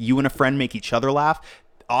guarantee if you and a friend make each other laugh,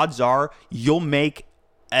 odds are you'll make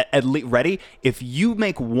at least ready. If you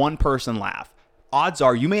make one person laugh, odds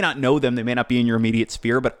are you may not know them. They may not be in your immediate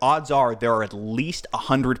sphere, but odds are there are at least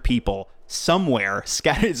 100 people somewhere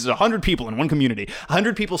scattered. It's 100 people in one community,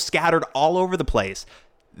 100 people scattered all over the place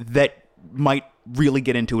that might really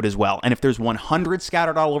get into it as well. And if there's 100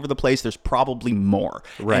 scattered all over the place, there's probably more.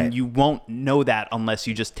 Right. And you won't know that unless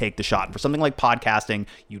you just take the shot. And for something like podcasting,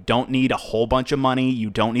 you don't need a whole bunch of money. You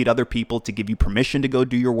don't need other people to give you permission to go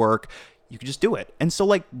do your work. You can just do it. And so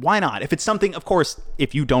like, why not? If it's something, of course,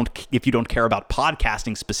 if you don't care about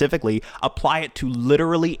podcasting specifically, apply it to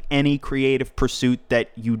literally any creative pursuit that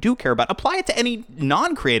you do care about. Apply it to any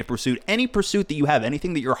non-creative pursuit, any pursuit that you have,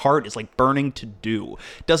 anything that your heart is like burning to do.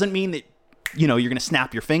 Doesn't mean that, you're going to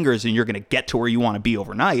snap your fingers and you're going to get to where you want to be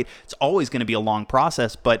overnight. It's always going to be a long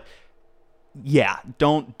process, but yeah,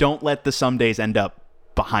 don't let the some days end up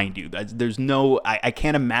behind you. There's no, I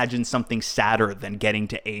can't imagine something sadder than getting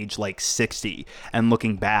to age like 60 and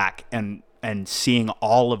looking back and seeing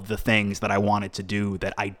all of the things that I wanted to do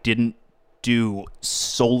that I didn't do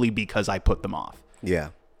solely because I put them off. Yeah.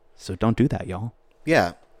 So don't do that, y'all.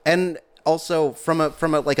 Yeah. And also from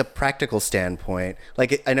a like a practical standpoint,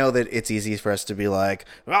 like I know that it's easy for us to be like,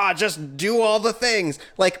 just do all the things.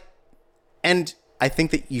 Like, and I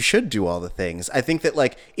think that you should do all the things. I think that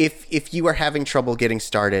like if you are having trouble getting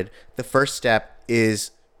started, the first step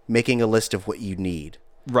is making a list of what you need.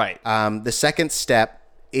 Right. The second step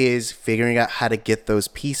is figuring out how to get those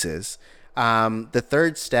pieces. The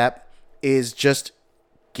third step is just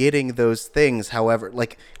getting those things. However,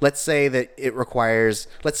 like let's say that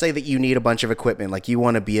you need a bunch of equipment, like you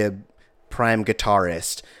want to be a prime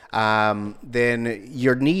guitarist. Then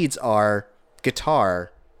your needs are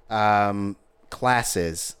guitar,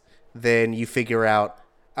 classes. Then you figure out,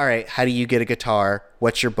 all right, how do you get a guitar?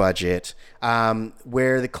 What's your budget?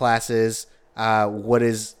 Where are the classes? What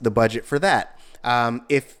is the budget for that?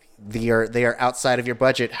 If they are outside of your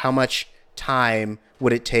budget, how much time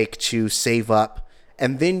would it take to save up?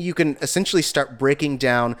 And then you can essentially start breaking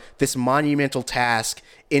down this monumental task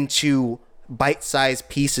into bite-sized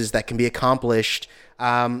pieces that can be accomplished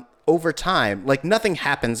over time. Like nothing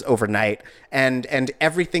happens overnight, and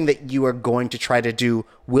everything that you are going to try to do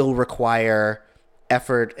will require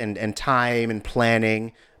effort and time and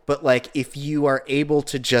planning. But like if you are able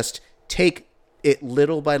to just take it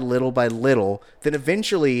little by little by little, then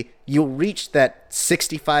eventually you'll reach that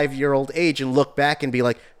 65-year-old age and look back and be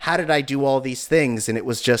like, how did I do all these things? And it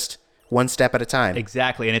was just one step at a time.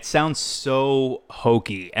 Exactly. And it sounds so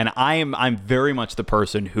hokey. And I'm very much the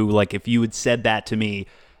person who, like, if you had said that to me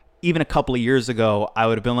even a couple of years ago, I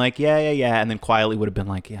would have been like, yeah, and then quietly would have been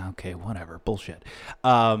like, yeah, okay, whatever, bullshit.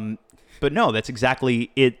 But no, that's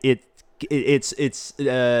exactly it. It's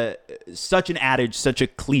such an adage, such a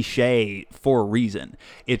cliche for a reason.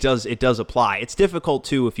 It does apply. It's difficult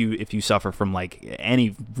too if you suffer from like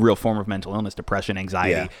any real form of mental illness, depression,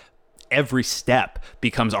 anxiety. Yeah. Every step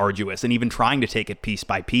becomes arduous, and even trying to take it piece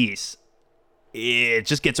by piece, it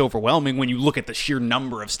just gets overwhelming when you look at the sheer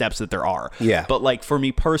number of steps that there are. Yeah. But like for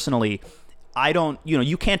me personally, I don't,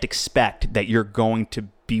 you can't expect that you're going to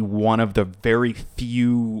be one of the very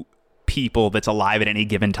few people that's alive at any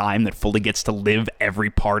given time that fully gets to live every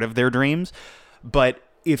part of their dreams. But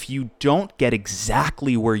if you don't get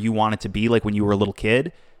exactly where you want it to be, like when you were a little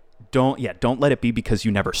kid, don't let it be because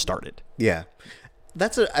you never started. Yeah.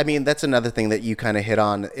 That's another thing that you kind of hit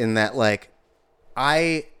on, in that, like,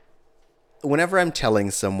 whenever I'm telling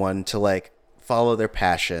someone to like follow their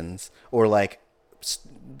passions or like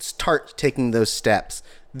start taking those steps,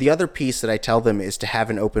 the other piece that I tell them is to have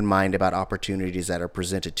an open mind about opportunities that are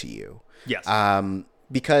presented to you. Yes.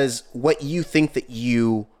 Because what you think that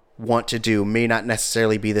you want to do may not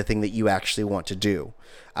necessarily be the thing that you actually want to do.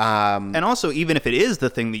 And also, even if it is the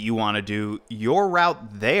thing that you want to do, your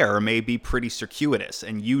route there may be pretty circuitous,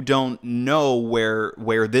 and you don't know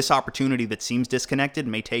where this opportunity that seems disconnected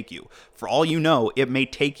may take you. For all you know, it may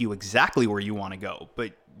take you exactly where you want to go,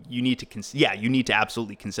 but you need to you need to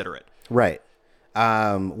absolutely consider it. Right.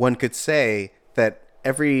 One could say that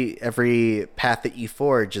every path that you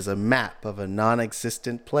forge is a map of a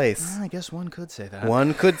non-existent place. I guess one could say that.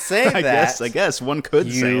 One could say that. I guess one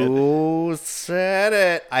could say it. You said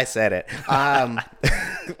it. I said it.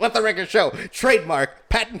 Let the record show. Trademark.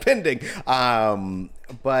 Patent pending.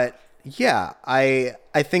 But yeah, I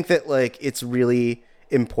think that like it's really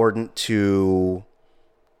important to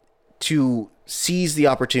seize the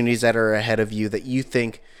opportunities that are ahead of you that you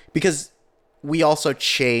think, because we also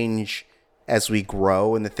change as we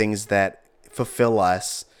grow, and the things that fulfill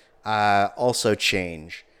us also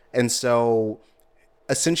change. And so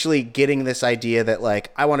essentially getting this idea that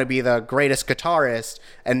like, I want to be the greatest guitarist,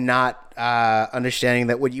 and not understanding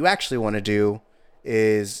that what you actually want to do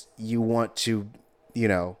is you want to,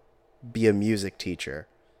 be a music teacher.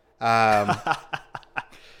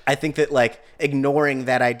 I think that like ignoring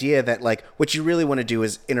that idea that like what you really want to do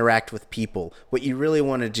is interact with people. What you really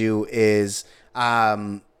want to do is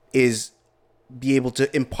be able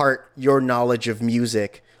to impart your knowledge of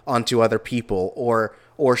music onto other people,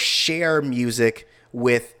 or share music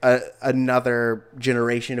with another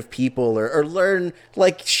generation of people, or learn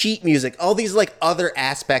like sheet music, all these like other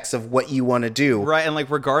aspects of what you want to do. Right. And like,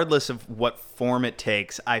 regardless of what form it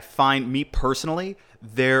takes, I find, me personally,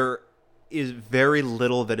 there is very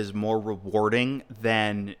little that is more rewarding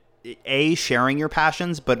than sharing your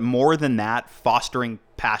passions, but more than that, fostering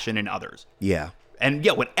passion in others. Yeah. And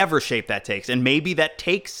yeah, whatever shape that takes. And maybe that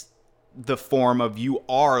takes the form of you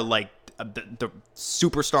are like the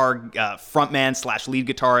superstar frontman / lead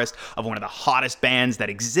guitarist of one of the hottest bands that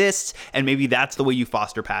exists. And maybe that's the way you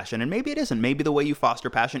foster passion. And maybe it isn't. Maybe the way you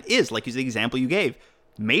foster passion is, like the example you gave,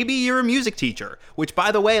 maybe you're a music teacher, which,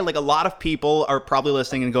 by the way, like a lot of people are probably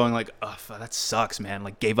listening and going like, oh, that sucks, man.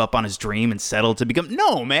 Like, gave up on his dream and settled to become.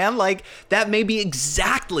 No, man. Like, that may be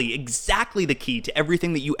exactly the key to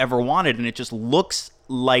everything that you ever wanted. And it just looks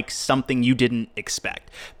like something you didn't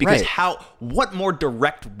expect. Because right. What more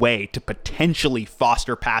direct way to potentially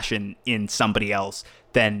foster passion in somebody else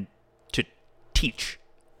than to teach?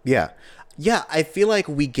 Yeah. Yeah. I feel like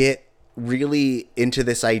we get really into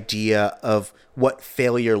this idea of what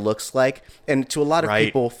failure looks like, and to a lot of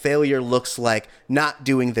people, failure looks like not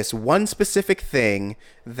doing this one specific thing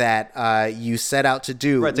that you set out to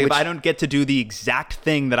do. Right. So if I don't get to do the exact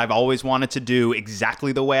thing that I've always wanted to do,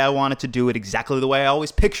 exactly the way I wanted to do it, exactly the way I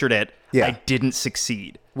always pictured it, I didn't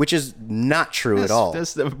succeed. Which is not true at all.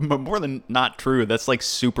 That's more than not true. That's like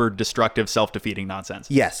super destructive, self-defeating nonsense.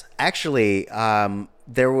 Yes. Actually,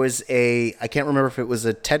 there was I can't remember if it was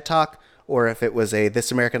a TED Talk, or if it was a This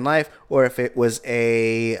American Life, or if it was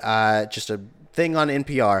just a thing on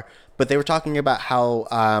NPR. But they were talking about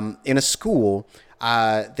how in a school,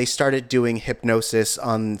 they started doing hypnosis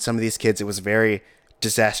on some of these kids. It was a very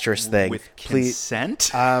disastrous thing. With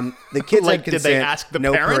consent? The kids like, had consent. Did they ask the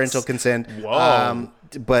no parents? Parental consent. Whoa.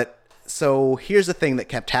 But so here's the thing that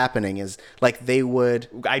kept happening is like they would...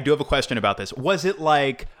 I do have a question about this. Was it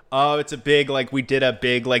like... Oh, it's a big, like, we did a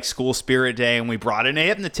big, like, school spirit day and we brought in a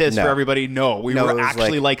hypnotist for everybody? No, we were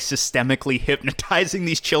actually, like, systemically hypnotizing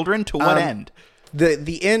these children? To what end?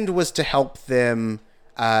 The end was to help them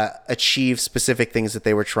achieve specific things that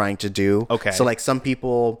they were trying to do. Okay. So, like, some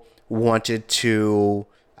people wanted to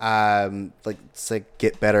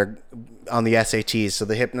get better on the SATs. So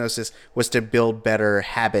the hypnosis was to build better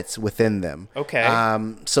habits within them. Okay.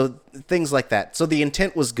 So things like that. So the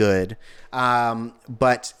intent was good,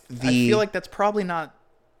 but I feel like that's probably not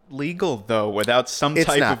legal though, without some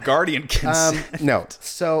type of guardian consent. No.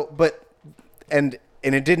 So, but and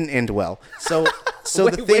it didn't end well. So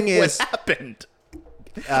the thing is, what happened?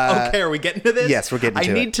 Okay, are we getting to this? Yes, we're getting to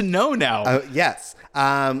it. I need to know now. Yes.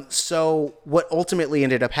 So what ultimately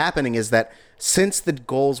ended up happening is that since the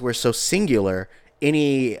goals were so singular,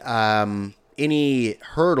 any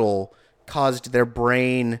hurdle caused their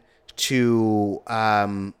brain to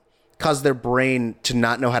not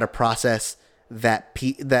know how to process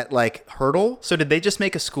that like hurdle. So did they just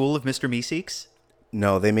make a school of Mr. Meeseeks?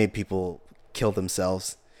 No, they made people kill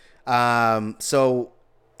themselves. So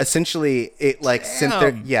essentially, it like sent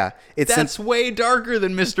their That's way darker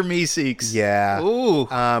than Mr. Meeseeks. Yeah. Ooh.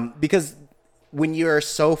 Because when you're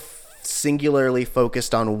so singularly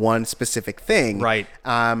focused on one specific thing, right?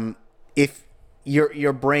 If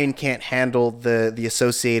your brain can't handle the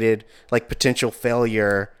associated like potential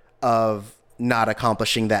failure of not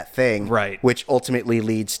accomplishing that thing, right? Which ultimately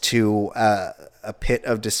leads to a pit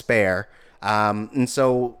of despair. And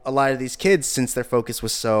so a lot of these kids, since their focus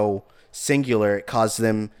was so singular, it caused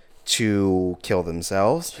them to kill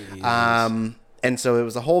themselves. And so it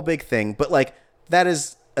was a whole big thing. But like that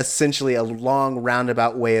is essentially a long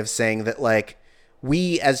roundabout way of saying that like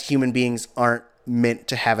we as human beings aren't meant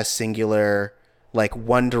to have a singular like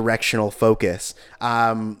one directional focus.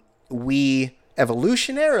 We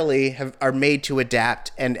evolutionarily are made to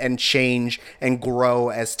adapt and change and grow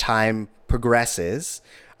as time progresses.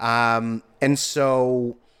 And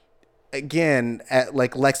so again,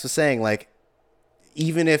 like Lex was saying, like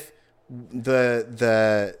even if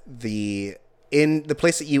the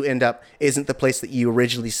place that you end up isn't the place that you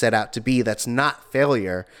originally set out to be, that's not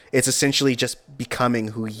failure. It's essentially just becoming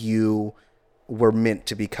who you were meant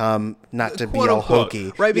to become, not to Quote, be all unquote.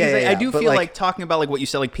 hokey. Right, because I do But feel like talking about like what you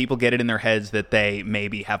said, like people get it in their heads that they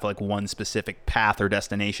maybe have like one specific path or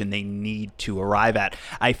destination they need to arrive at.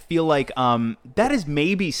 I feel like that is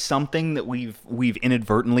maybe something that we've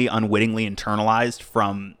inadvertently, unwittingly internalized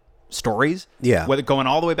from stories. Yeah. Whether going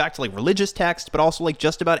all the way back to like religious texts, but also like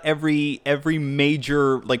just about every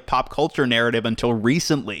major like pop culture narrative until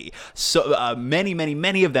recently. So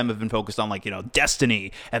many of them have been focused on like, you know,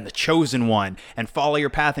 destiny and the chosen one and follow your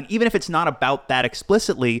path. And even if it's not about that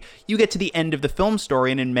explicitly, you get to the end of the film story,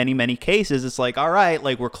 and in many cases it's like, all right,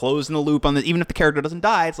 like we're closing the loop on this. Even if the character doesn't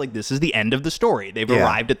die, it's like this is the end of the story. They've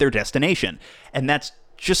arrived at their destination. And that's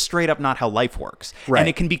just straight up not how life works. Right. And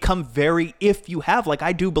it can become very, if you have, like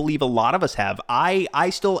I do believe a lot of us have,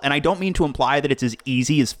 I still, and I don't mean to imply that it's as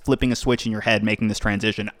easy as flipping a switch in your head, making this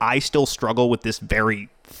transition. I still struggle with this very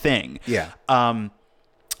thing. Yeah.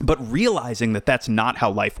 But realizing that that's not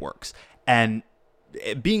how life works, and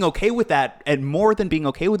being okay with that, and more than being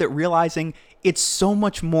okay with it, realizing it's so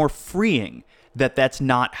much more freeing that that's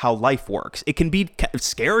not how life works. It can be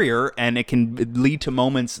scarier, and it can lead to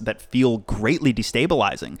moments that feel greatly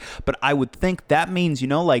destabilizing. But I would think that means, you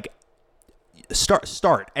know, like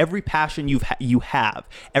start every passion you have,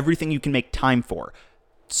 everything you can make time for.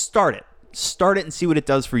 Start it and see what it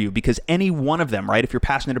does for you, because any one of them, right? If you're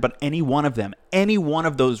passionate about any one of them, any one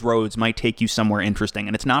of those roads might take you somewhere interesting.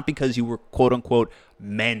 And it's not because you were quote unquote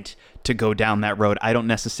meant to go down that road. I don't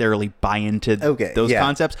necessarily buy into those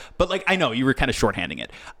concepts, but like, I know you were kind of shorthanding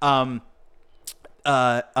it.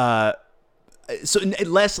 So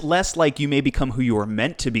less like you may become who you are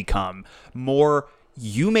meant to become, more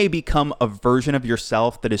you may become a version of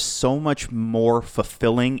yourself that is so much more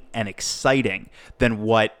fulfilling and exciting than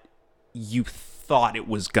what you thought it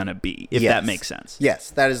was going to be, if that makes sense. Yes,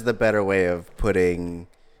 that is the better way of putting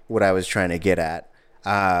what I was trying to get at.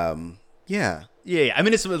 Yeah. Yeah. I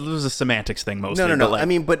mean, it was a semantics thing mostly. No. Like, I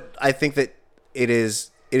mean, but I think that it is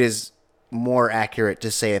more accurate to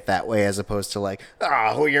say it that way as opposed to like,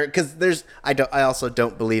 because I also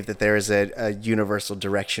don't believe that there is a universal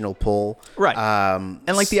directional pull. Right.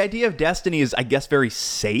 And like the idea of destiny is, I guess, very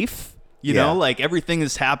safe. You know, like everything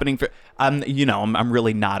is happening for, I'm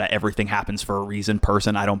really not a everything happens for a reason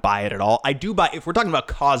person. I don't buy it at all. I do buy, if we're talking about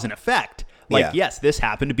cause and effect, like, yes, this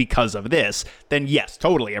happened because of this, then yes,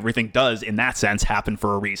 totally. Everything does in that sense happen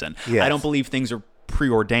for a reason. Yes. I don't believe things are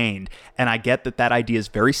preordained. And I get that idea is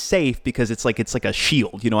very safe because it's like a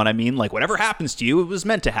shield. You know what I mean? Like whatever happens to you, it was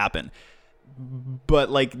meant to happen.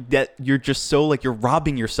 But like that, you're just so like, you're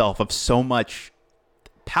robbing yourself of so much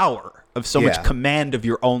power, of so much command of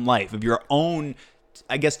your own life, of your own,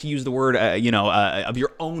 I guess to use the word, of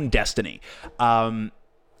your own destiny.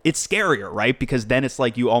 it's scarier, right? Because then it's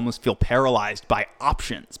like you almost feel paralyzed by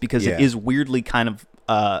options because it is weirdly kind of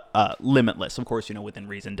limitless. Of course, within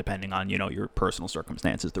reason, depending on, your personal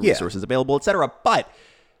circumstances, the resources available, etc. But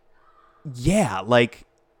yeah, like,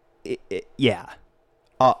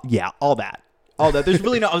 all that. There's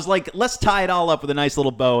really I was like, let's tie it all up with a nice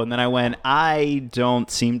little bow. And then I went, I don't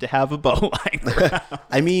seem to have a bow lying around.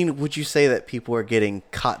 I mean, would you say that people are getting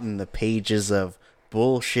caught in the pages of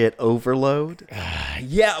bullshit overload?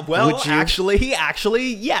 Yeah, well, actually,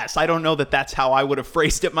 yes. I don't know that that's how I would have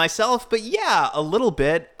phrased it myself, but yeah, a little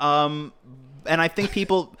bit. And I think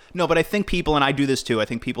people, and I do this too, I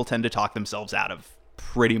think people tend to talk themselves out of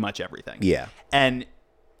pretty much everything. Yeah. And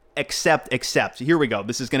except, here we go.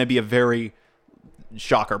 This is going to be a very,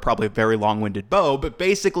 shocker, probably a very long-winded bow, but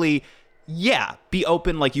basically, yeah, be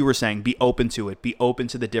open, like you were saying, be open to it, be open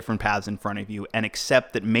to the different paths in front of you, and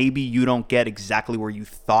accept that maybe you don't get exactly where you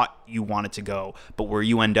thought you wanted to go, but where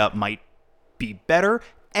you end up might be better,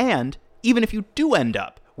 and even if you do end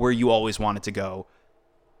up where you always wanted to go,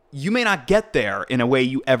 you may not get there in a way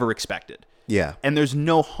you ever expected. Yeah. And there's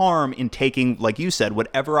no harm in taking, like you said,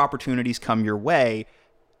 whatever opportunities come your way,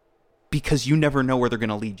 because you never know where they're going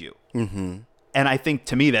to lead you. Mm-hmm. And I think,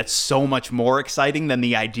 to me, that's so much more exciting than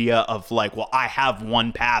the idea of like, well, I have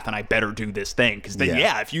one path and I better do this thing. Because then,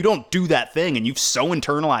 if you don't do that thing and you've so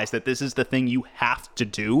internalized that this is the thing you have to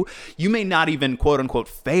do, you may not even, quote unquote,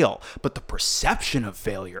 fail. But the perception of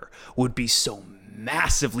failure would be so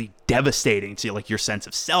massively devastating to like your sense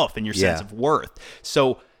of self and your sense of worth.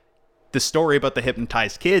 So the story about the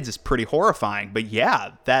hypnotized kids is pretty horrifying. But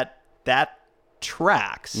yeah, that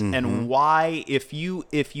tracks. And why, if you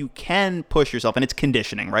can push yourself, and it's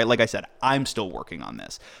conditioning, right? Like I said, I'm still working on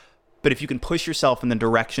this, but if you can push yourself in the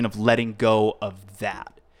direction of letting go of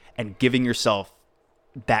that and giving yourself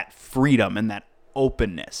that freedom and that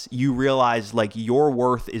openness, you realize like your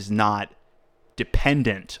worth is not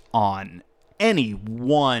dependent on any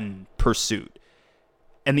one pursuit.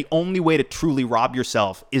 And the only way to truly rob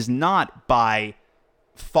yourself is not by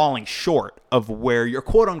falling short of where you're,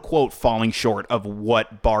 quote unquote, falling short of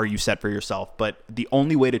what bar you set for yourself. But the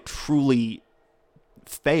only way to truly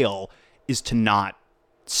fail is to not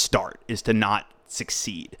start, is to not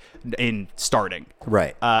succeed in starting.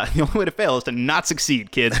 Right. The only way to fail is to not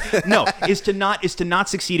succeed, kids. No, is to not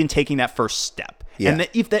succeed in taking that first step. Yeah. And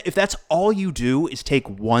if that's all you do is take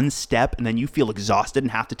one step and then you feel exhausted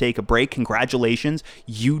and have to take a break, congratulations,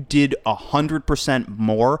 you did 100%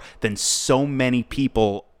 more than so many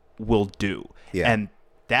people will do. Yeah. And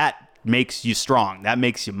that makes you strong. That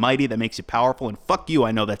makes you mighty. That makes you powerful. And fuck you,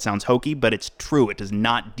 I know that sounds hokey, but it's true. It does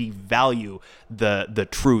not devalue the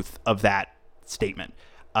truth of that statement.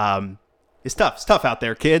 It's tough. It's tough out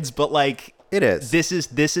there, kids, but like, it is. This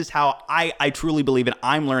is how I truly believe it.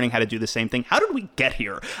 I'm learning how to do the same thing. How did we get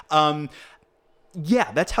here?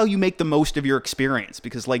 Yeah, that's how you make the most of your experience.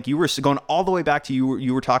 Because like you were going all the way back to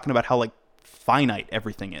you were talking about how like finite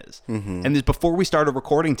everything is. Mm-hmm. And this, before we started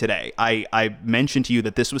recording today, I mentioned to you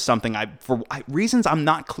that this was something for reasons I'm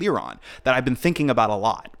not clear on, that I've been thinking about a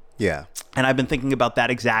lot. Yeah. And I've been thinking about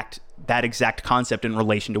that exact concept in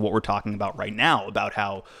relation to what we're talking about right now, about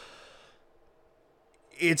how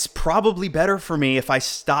it's probably better for me if I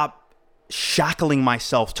stop shackling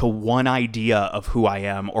myself to one idea of who I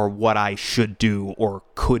am or what I should do or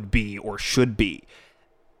could be or should be.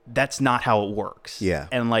 That's not how it works. Yeah.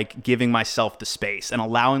 And like giving myself the space and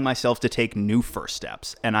allowing myself to take new first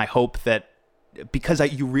steps. And I hope that because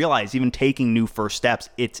you realize even taking new first steps,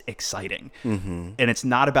 it's exciting. Mm-hmm. And it's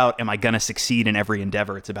not about, am I going to succeed in every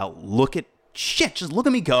endeavor? It's about, just look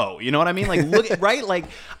at me go. You know what I mean? Like, right? Like,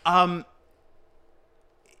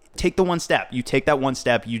 take the one step. You take that one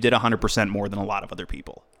step, you did 100% more than a lot of other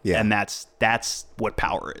people. Yeah. And that's what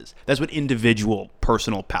power is. That's what individual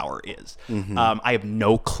personal power is. Mm-hmm. I have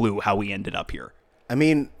no clue how we ended up here. I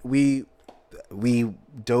mean, we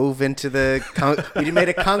dove into we made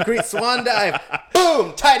a concrete swan dive.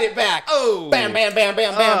 Boom, tied it back. Oh, bam, bam, bam,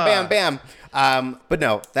 bam, bam, bam, bam. But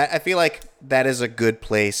no, I feel like that is a good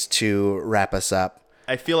place to wrap us up.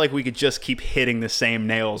 I feel like we could just keep hitting the same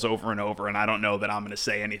nails over and over, and I don't know that I'm going to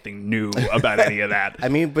say anything new about any of that. I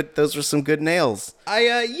mean, but those were some good nails.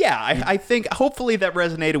 I think hopefully that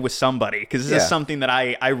resonated with somebody, because this is something that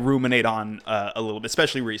I ruminate on a little bit,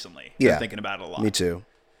 especially recently. Yeah. I'm thinking about it a lot. Me too.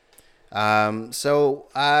 So,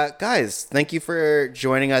 guys, thank you for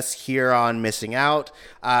joining us here on Missing Out.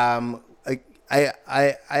 I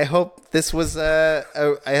hope this was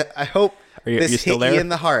I hope this hit you in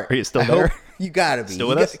the heart. Are you still there? You gotta be. Still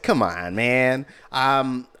with us? Come on, man.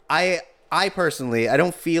 I I personally, I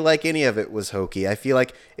don't feel like any of it was hokey. I feel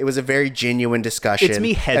like it was a very genuine discussion. It's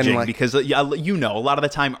me hedging like, because, a lot of the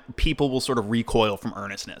time people will sort of recoil from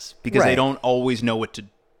earnestness because they don't always know what to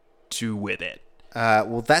do with it.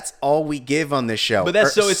 Well, that's all we give on this show. But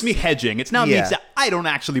so it's me hedging. It's not me. I don't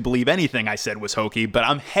actually believe anything I said was hokey, but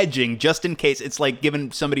I'm hedging just in case. It's like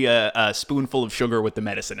giving somebody a spoonful of sugar with the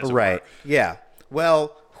medicine, as it were. Yeah.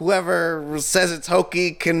 Well, whoever says it's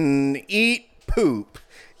hokey can eat poop.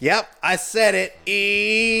 Yep, I said it.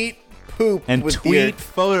 Eat poop. And tweet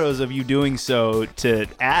photos of you doing so to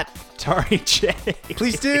 @TariJ.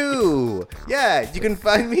 Please do. Yeah, you can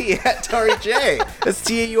find me at TariJ. That's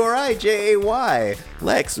TAURIJAY.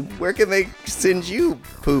 Lex, where can they send you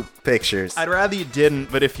poop pictures? I'd rather you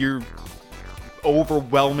didn't, but if you're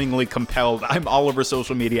overwhelmingly compelled, I'm all over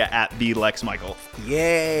social media at @TheLexMichael.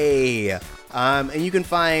 Yay. And you can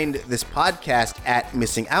find this podcast at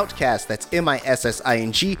Missing Outcast. That's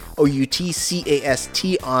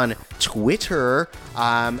MISSINGOUTCAST on Twitter.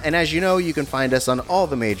 And as you know, you can find us on all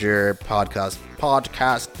the major podcast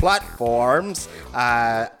platforms.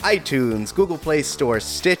 iTunes, Google Play Store,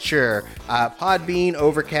 Stitcher, Podbean,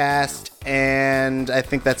 Overcast, and I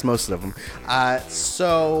think that's most of them.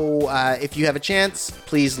 So if you have a chance,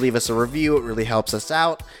 please leave us a review. It really helps us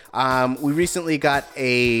out. We recently got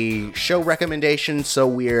a show recommendation, so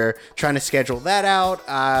we're trying to schedule that out.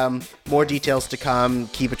 More details to come.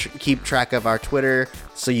 Keep track of our Twitter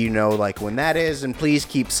so you know like when that is, and please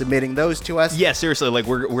keep submitting those to us. Yeah, seriously, like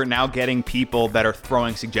we're now getting people that are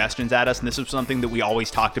throwing suggestions at us, and this is something that we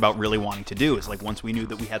always talked about really wanting to do, is like once we knew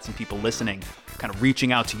that we had some people listening, kind of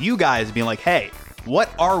reaching out to you guys and being like, hey, what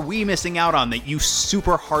are we missing out on that you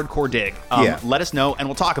super hardcore dig? Let us know and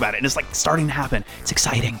we'll talk about it. And it's like starting to happen. It's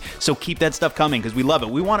exciting. So keep that stuff coming because we love it.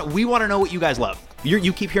 We want to know what you guys love.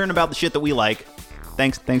 You keep hearing about the shit that we like.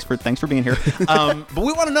 Thanks for being here. But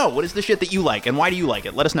we want to know, what is the shit that you like and why do you like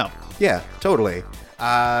it? Let us know. Yeah, totally.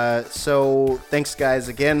 So thanks guys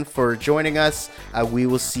again for joining us. We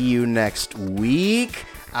will see you next week.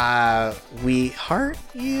 We heart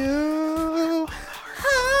you.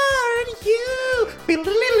 Heart you.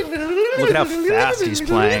 Look at how fast he's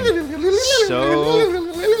playing.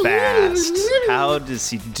 So fast. How does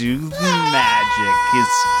he do the magic?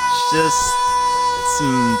 It's just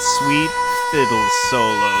some sweet fiddle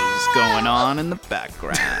solos going on in the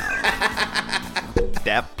background.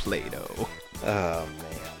 That Play-Doh. Oh, man.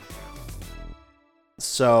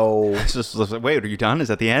 So... Wait, are you done? Is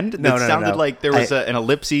that the end? No, it sounded like there was an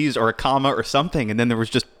ellipses or a comma or something, and then there was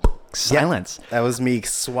just silence. Yeah, that was me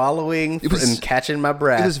swallowing and catching my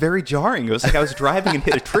breath. It was very jarring. It was like I was driving and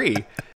hit a tree.